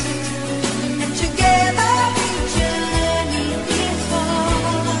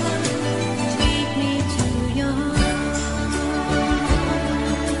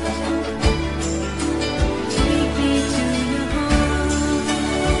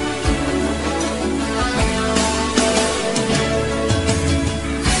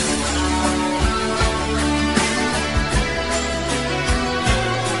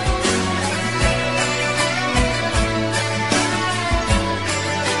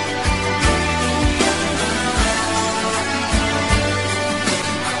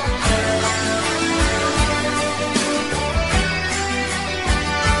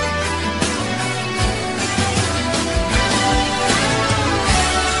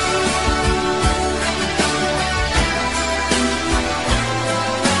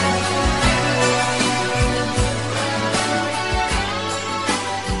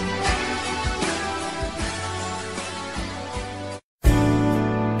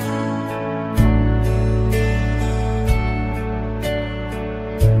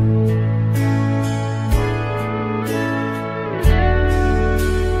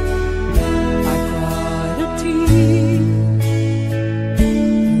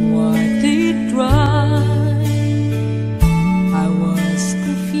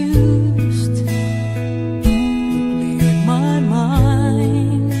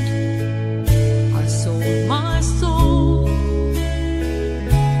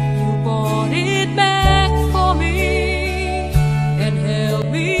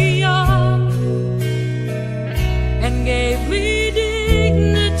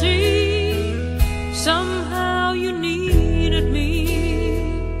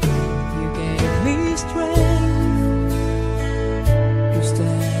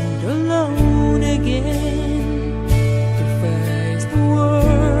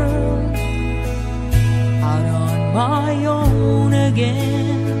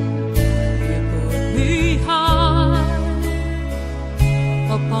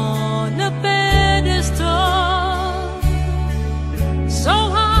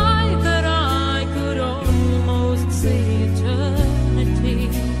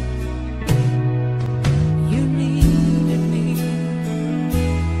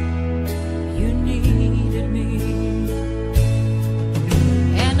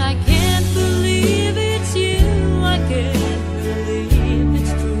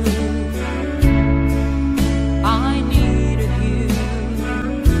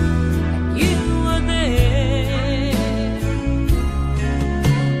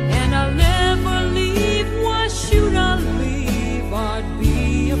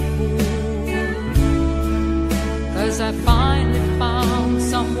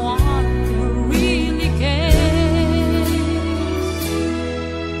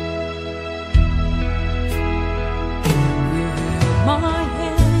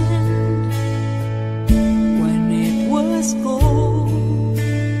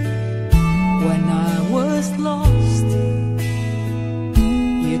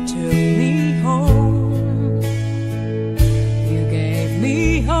 took me home. You gave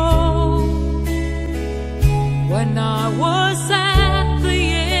me hope when I was at the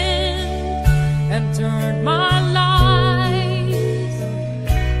end, and turned my life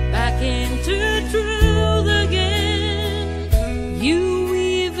back into truth again. You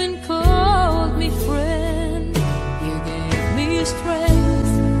even called me friend. You gave me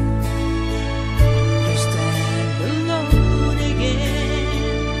strength to stand alone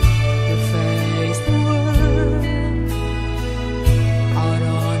again, to face the world out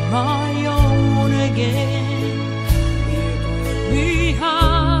on my own again. You put me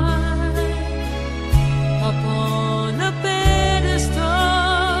high upon a pedestal,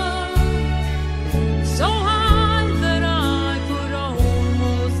 so high that I could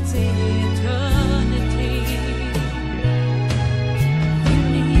almost see eternity. You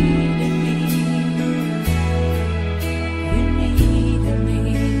needed me. You needed me.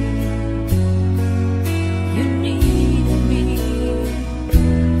 You needed me.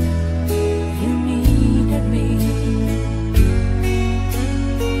 You needed me.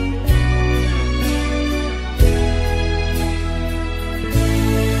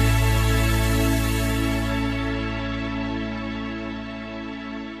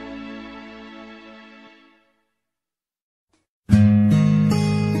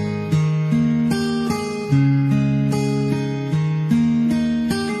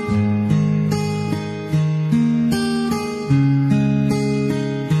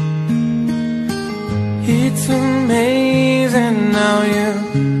 It's amazing how you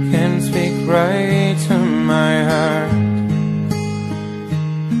can speak right to my heart.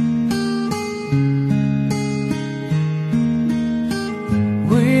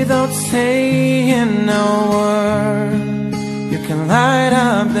 Without saying a word, you can light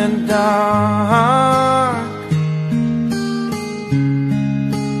up the dark.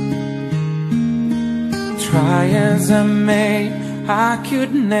 Try as I may, I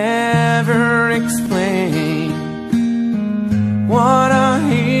could never explain what I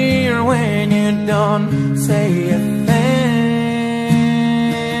hear when you don't say a thing.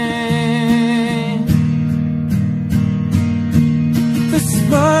 The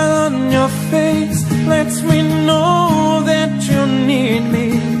smile on your face lets me know that you need me.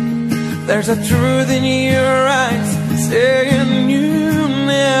 There's a truth in your eyes saying you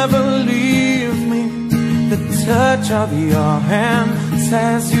never leave me. The touch of your hand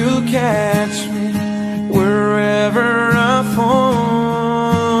says you'll catch me wherever I fall.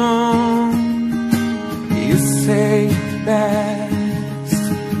 You say it best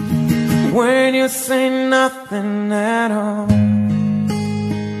when you say nothing at all.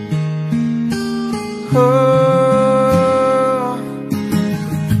 Oh,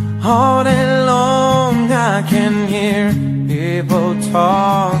 all day long I can hear people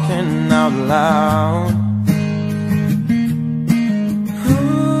talking out loud.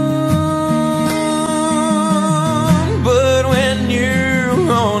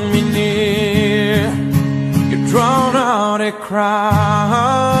 Drown out a crowd.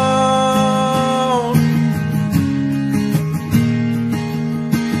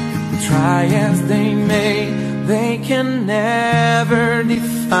 Try as they may, they can never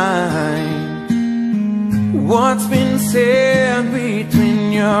define what's been said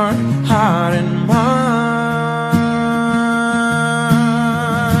between your heart and mine.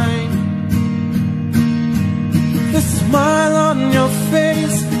 The smile on your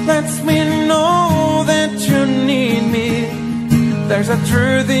face lets me know that you need me. There's a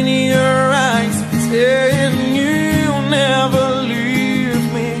truth in your eyes saying you'll never leave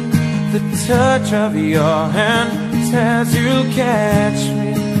me. The touch of your hand says you'll catch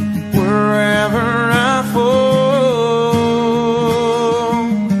me wherever I fall.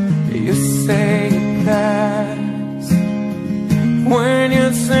 You say it best when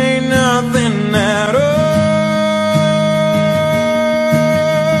you say nothing at all.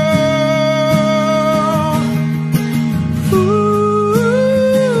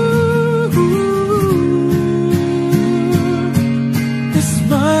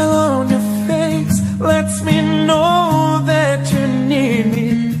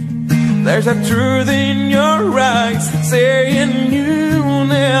 There's a truth in your eyes saying you'll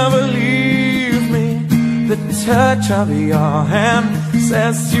never leave me. The touch of your hand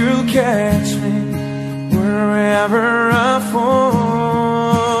says you'll catch me wherever I fall.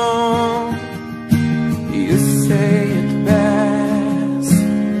 You say it best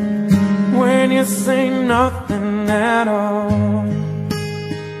when you say nothing at all.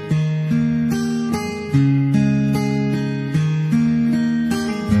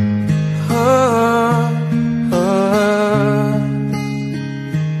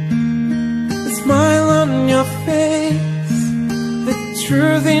 smile on your face, the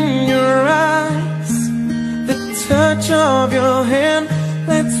truth in your eyes, the touch of your hand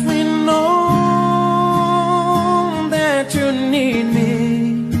lets me know that you need me.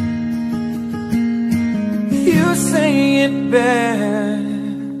 You say it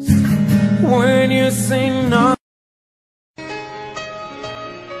best when you say no.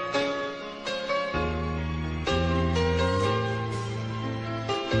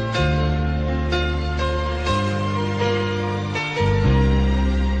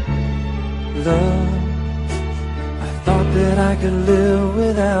 Love, I thought that I could live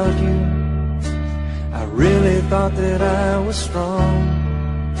without you. I really thought that I was strong,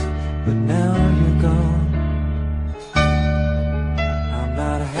 but now you're gone. I'm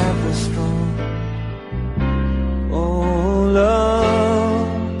not half as strong. Oh love,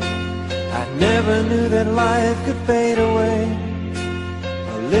 I never knew that life could fade away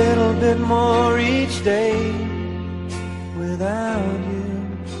a little bit more each day without you.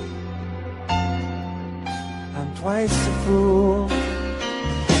 Twice a fool.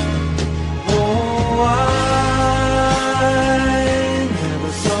 Oh, I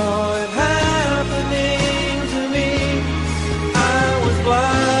never saw it happening to me. I was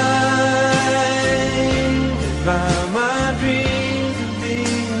blinded by my dreams of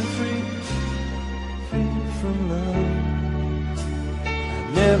being free, free from love. I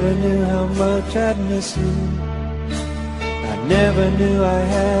never knew how much I'd miss you. I never knew I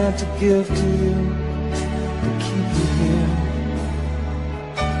had to give to you.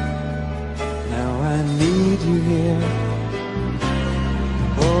 Now I need you here.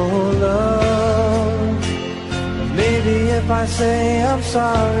 Oh love, maybe if I say I'm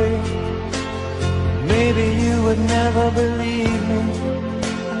sorry, maybe you would never believe me,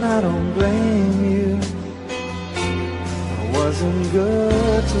 and I don't blame you. I wasn't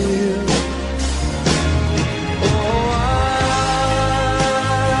good to you.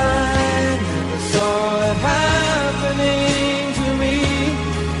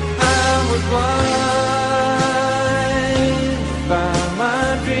 Blinded by my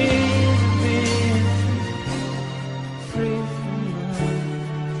dreams of being free from love.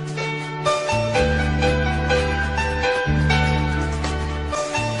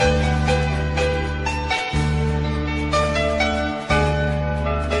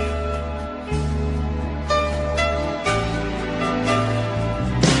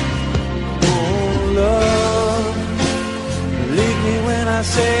 Oh love, believe me when I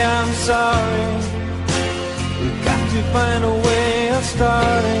say I'm sorry. Find a way of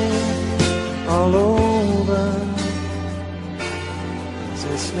starting all over, 'cause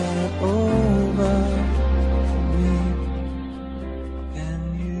it's not over for me and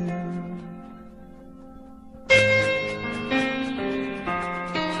you.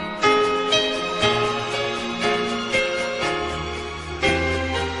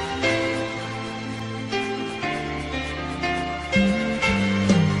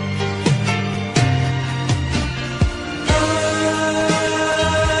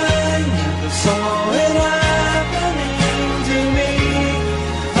 Saw it happening to me.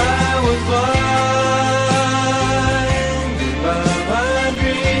 I was blind.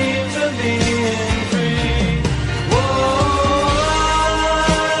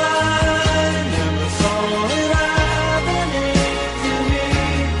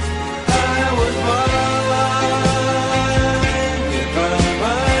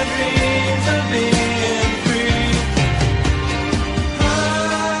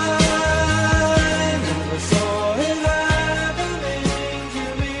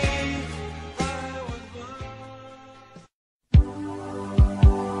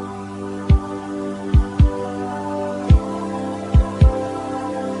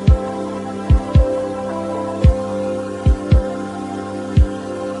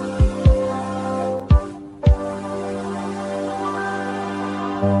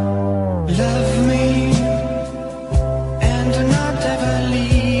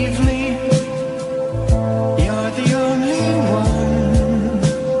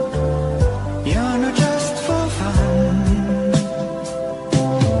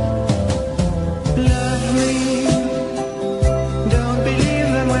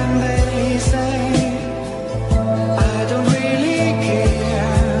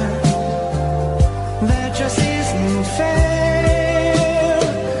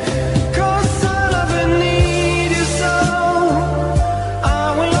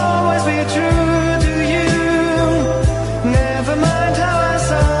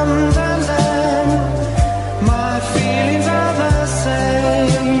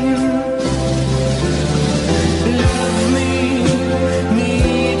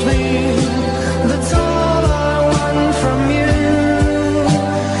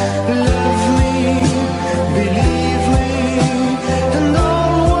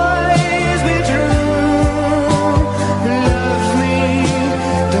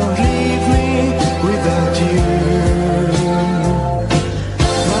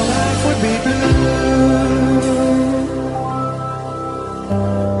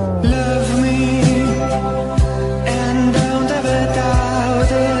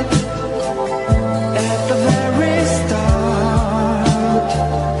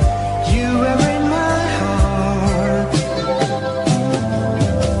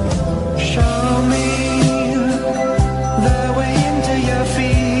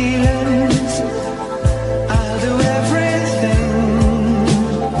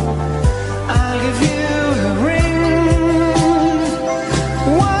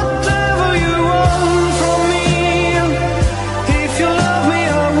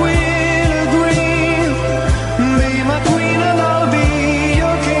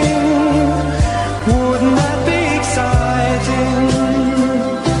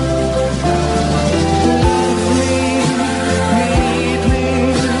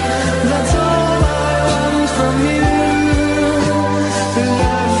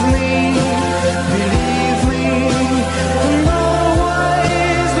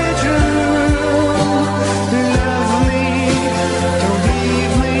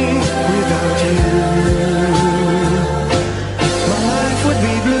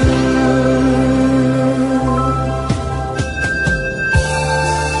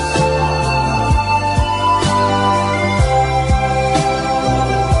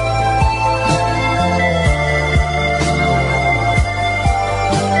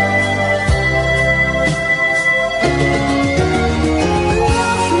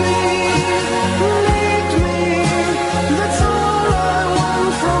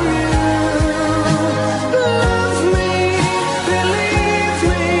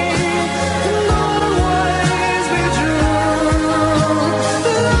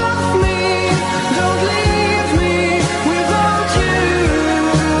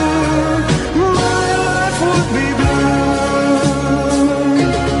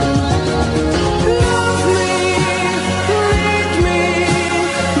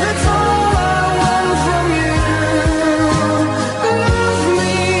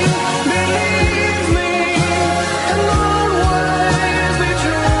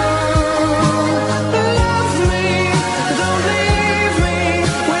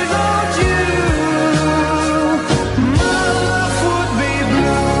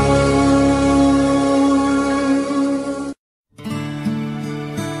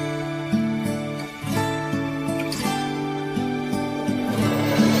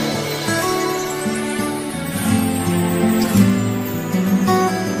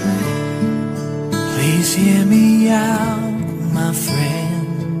 Please hear me out, my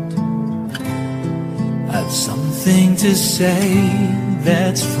friend. I've something to say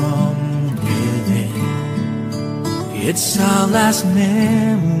that's from within. It's our last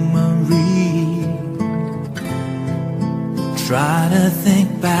memory. Try to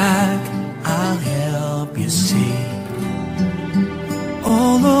think back, I'll help you see.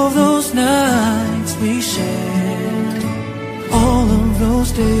 All of those nights we shared, all of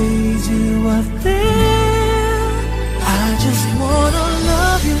those days you were there. I just wanna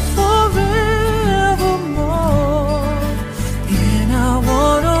love you forevermore, and I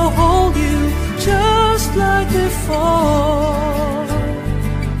wanna hold you just like before.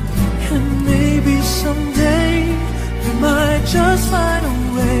 And maybe someday we might just find a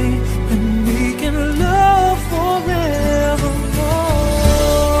way, and we can love forevermore.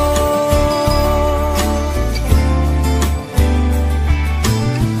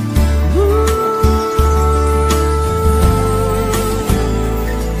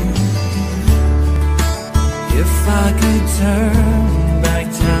 If I could turn back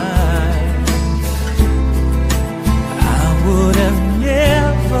time, I would have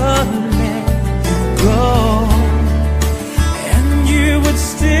never let you go, and you would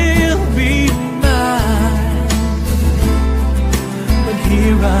still be mine. But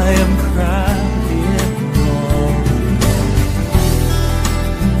here I am crying alone.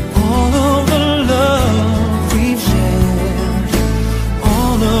 All of the love we've shared,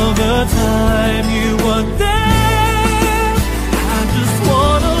 all of the time you were there.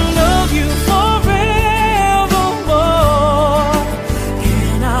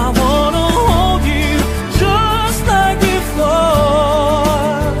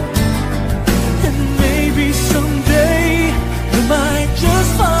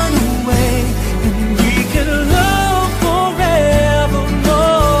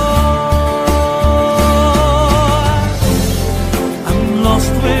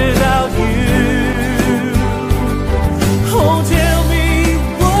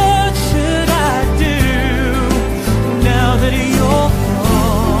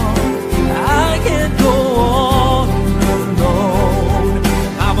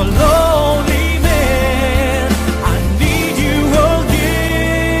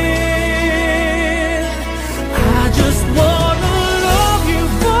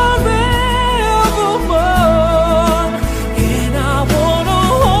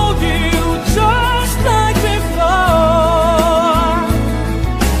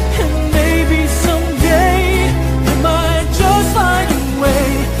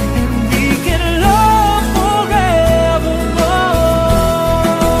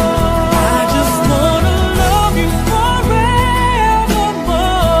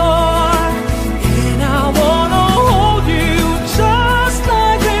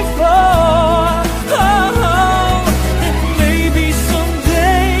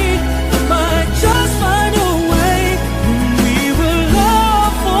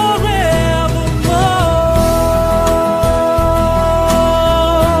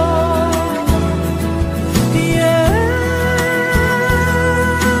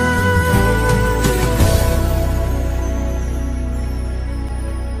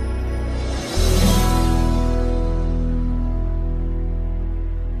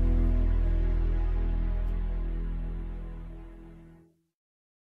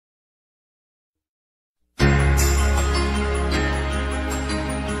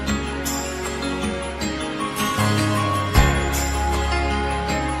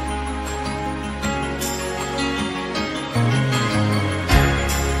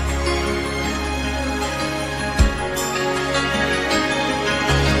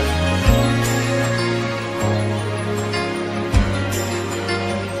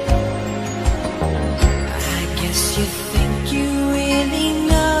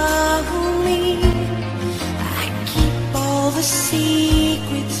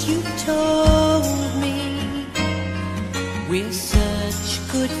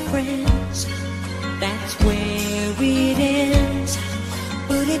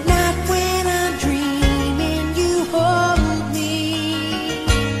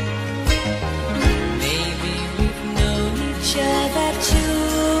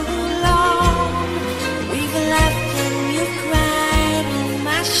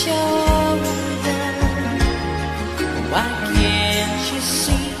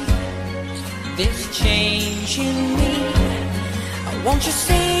 Won't you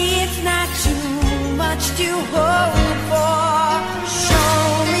say it's not too much to hope for? Show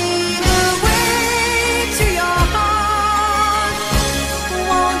me the way to your heart.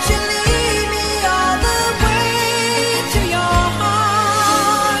 Won't you lead me all the way to your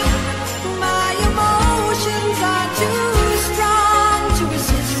heart? My emotions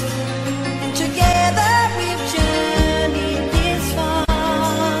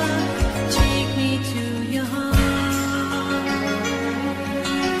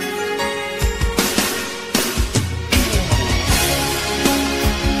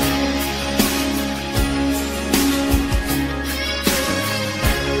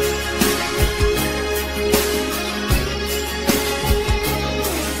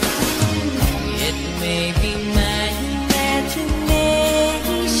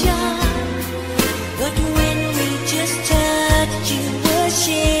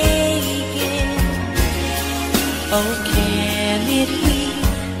can it be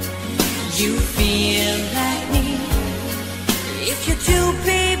you feel like me? If you do,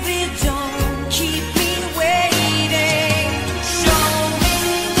 baby, don't keep me waiting. Show me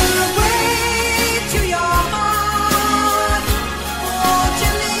the way to your heart. Won't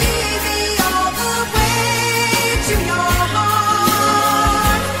you lead me all the way to your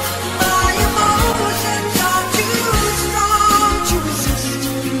heart? My emotions are too strong to resist,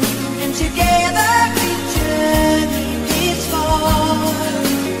 and together we journey this far.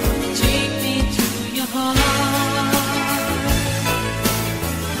 Take me to your heart.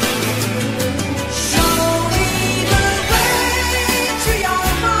 Show me the way to your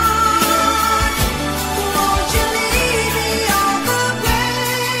heart. Won't you lead me all the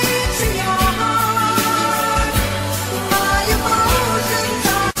way to your heart? My emotions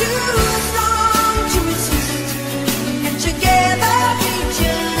are too strong to resist, and together we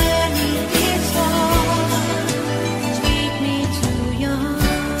journey this far. Take me to your heart.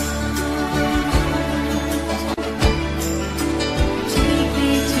 Take me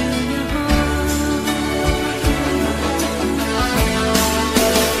to your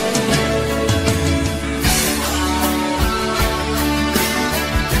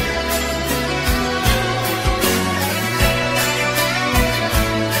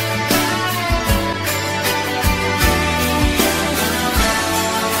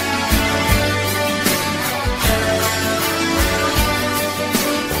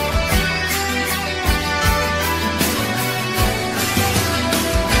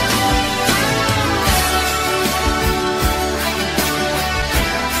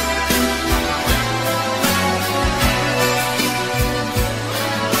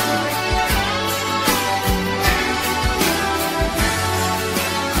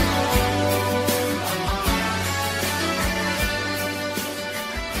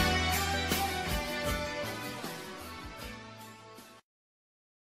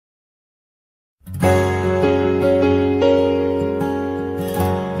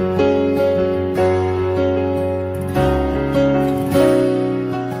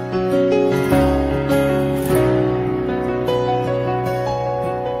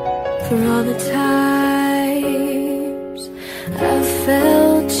For all the times I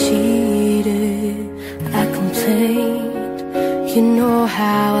felt cheated, I complained. You know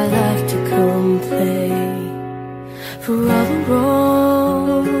how I love to complain. For all the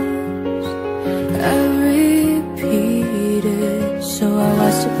wrongs I repeated, so I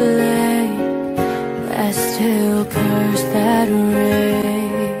was to blame. I still curse that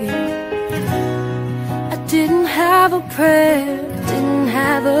rain. I didn't have a prayer, didn't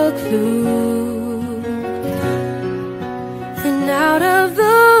have a clue, and out of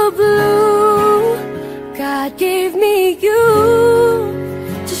the blue, God gave me you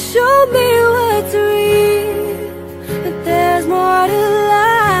to show me what's real, that there's more to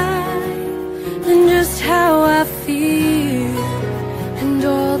life than just how I feel, and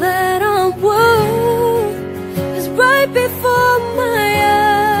all that I'm worth is right before my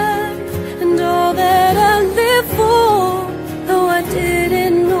eyes, and all that I live for, though I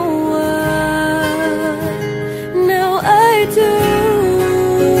didn't know why, now I do.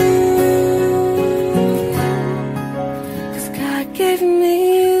 'Cause God gave me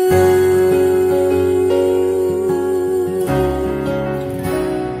you.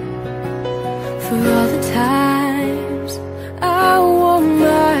 For all the times I wore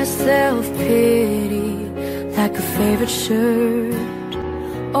my self-pity like a favorite shirt,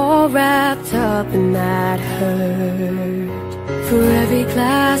 all wrapped up in that hurt. For every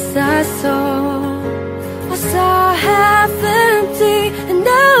glass I saw half empty, and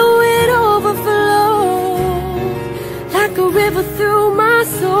now it overflows like a river through my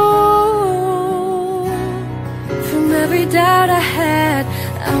soul. From every doubt I had,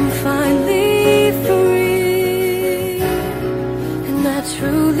 I'm finally free, and I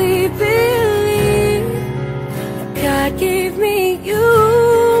truly believe God gave me you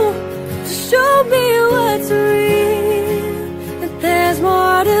to show me what's real, that there's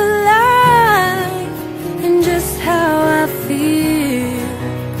more to life than just how I feel,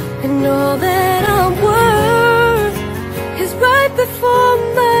 and all that I'm worth is right before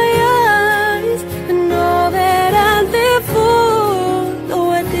my eyes, and all that I live for, though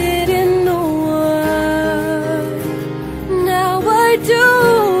I didn't know why, now I do.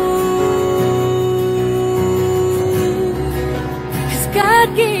 God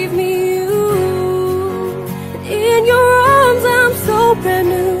gave me you, and in your arms I'm so brand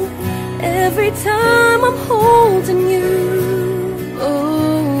new. Every time I'm holding you,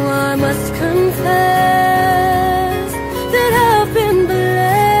 oh, I must confess that I've been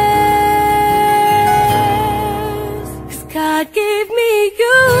blessed.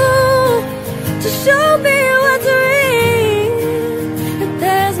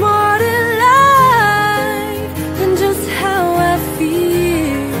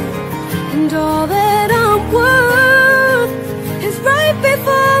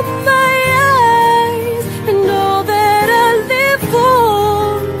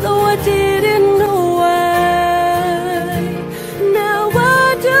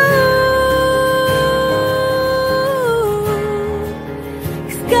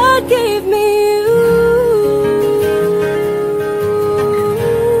 God gave me you.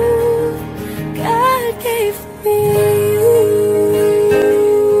 God gave me you.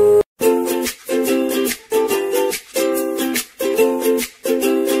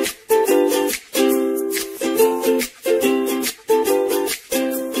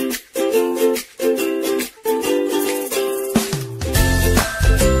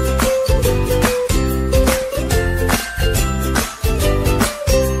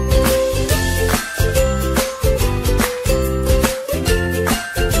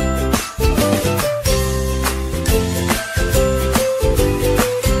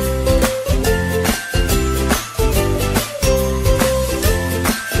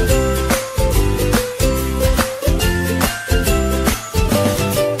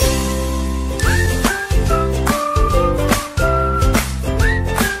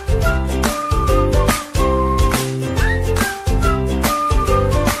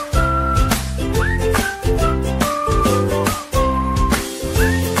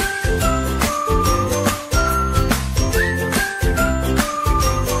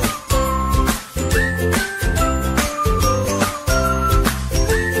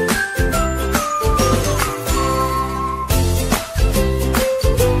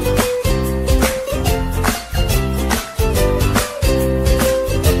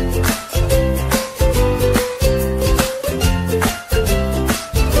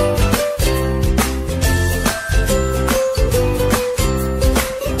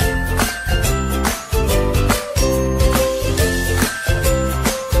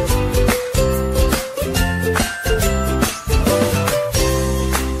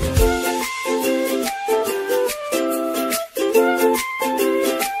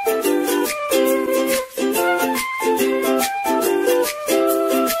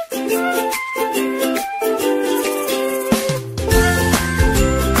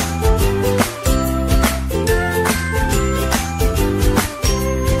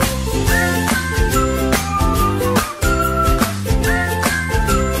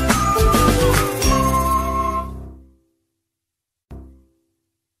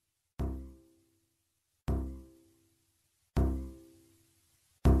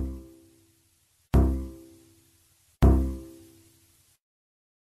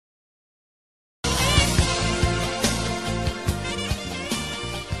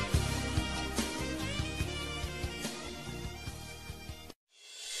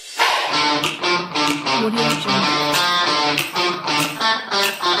 Audio Jungle.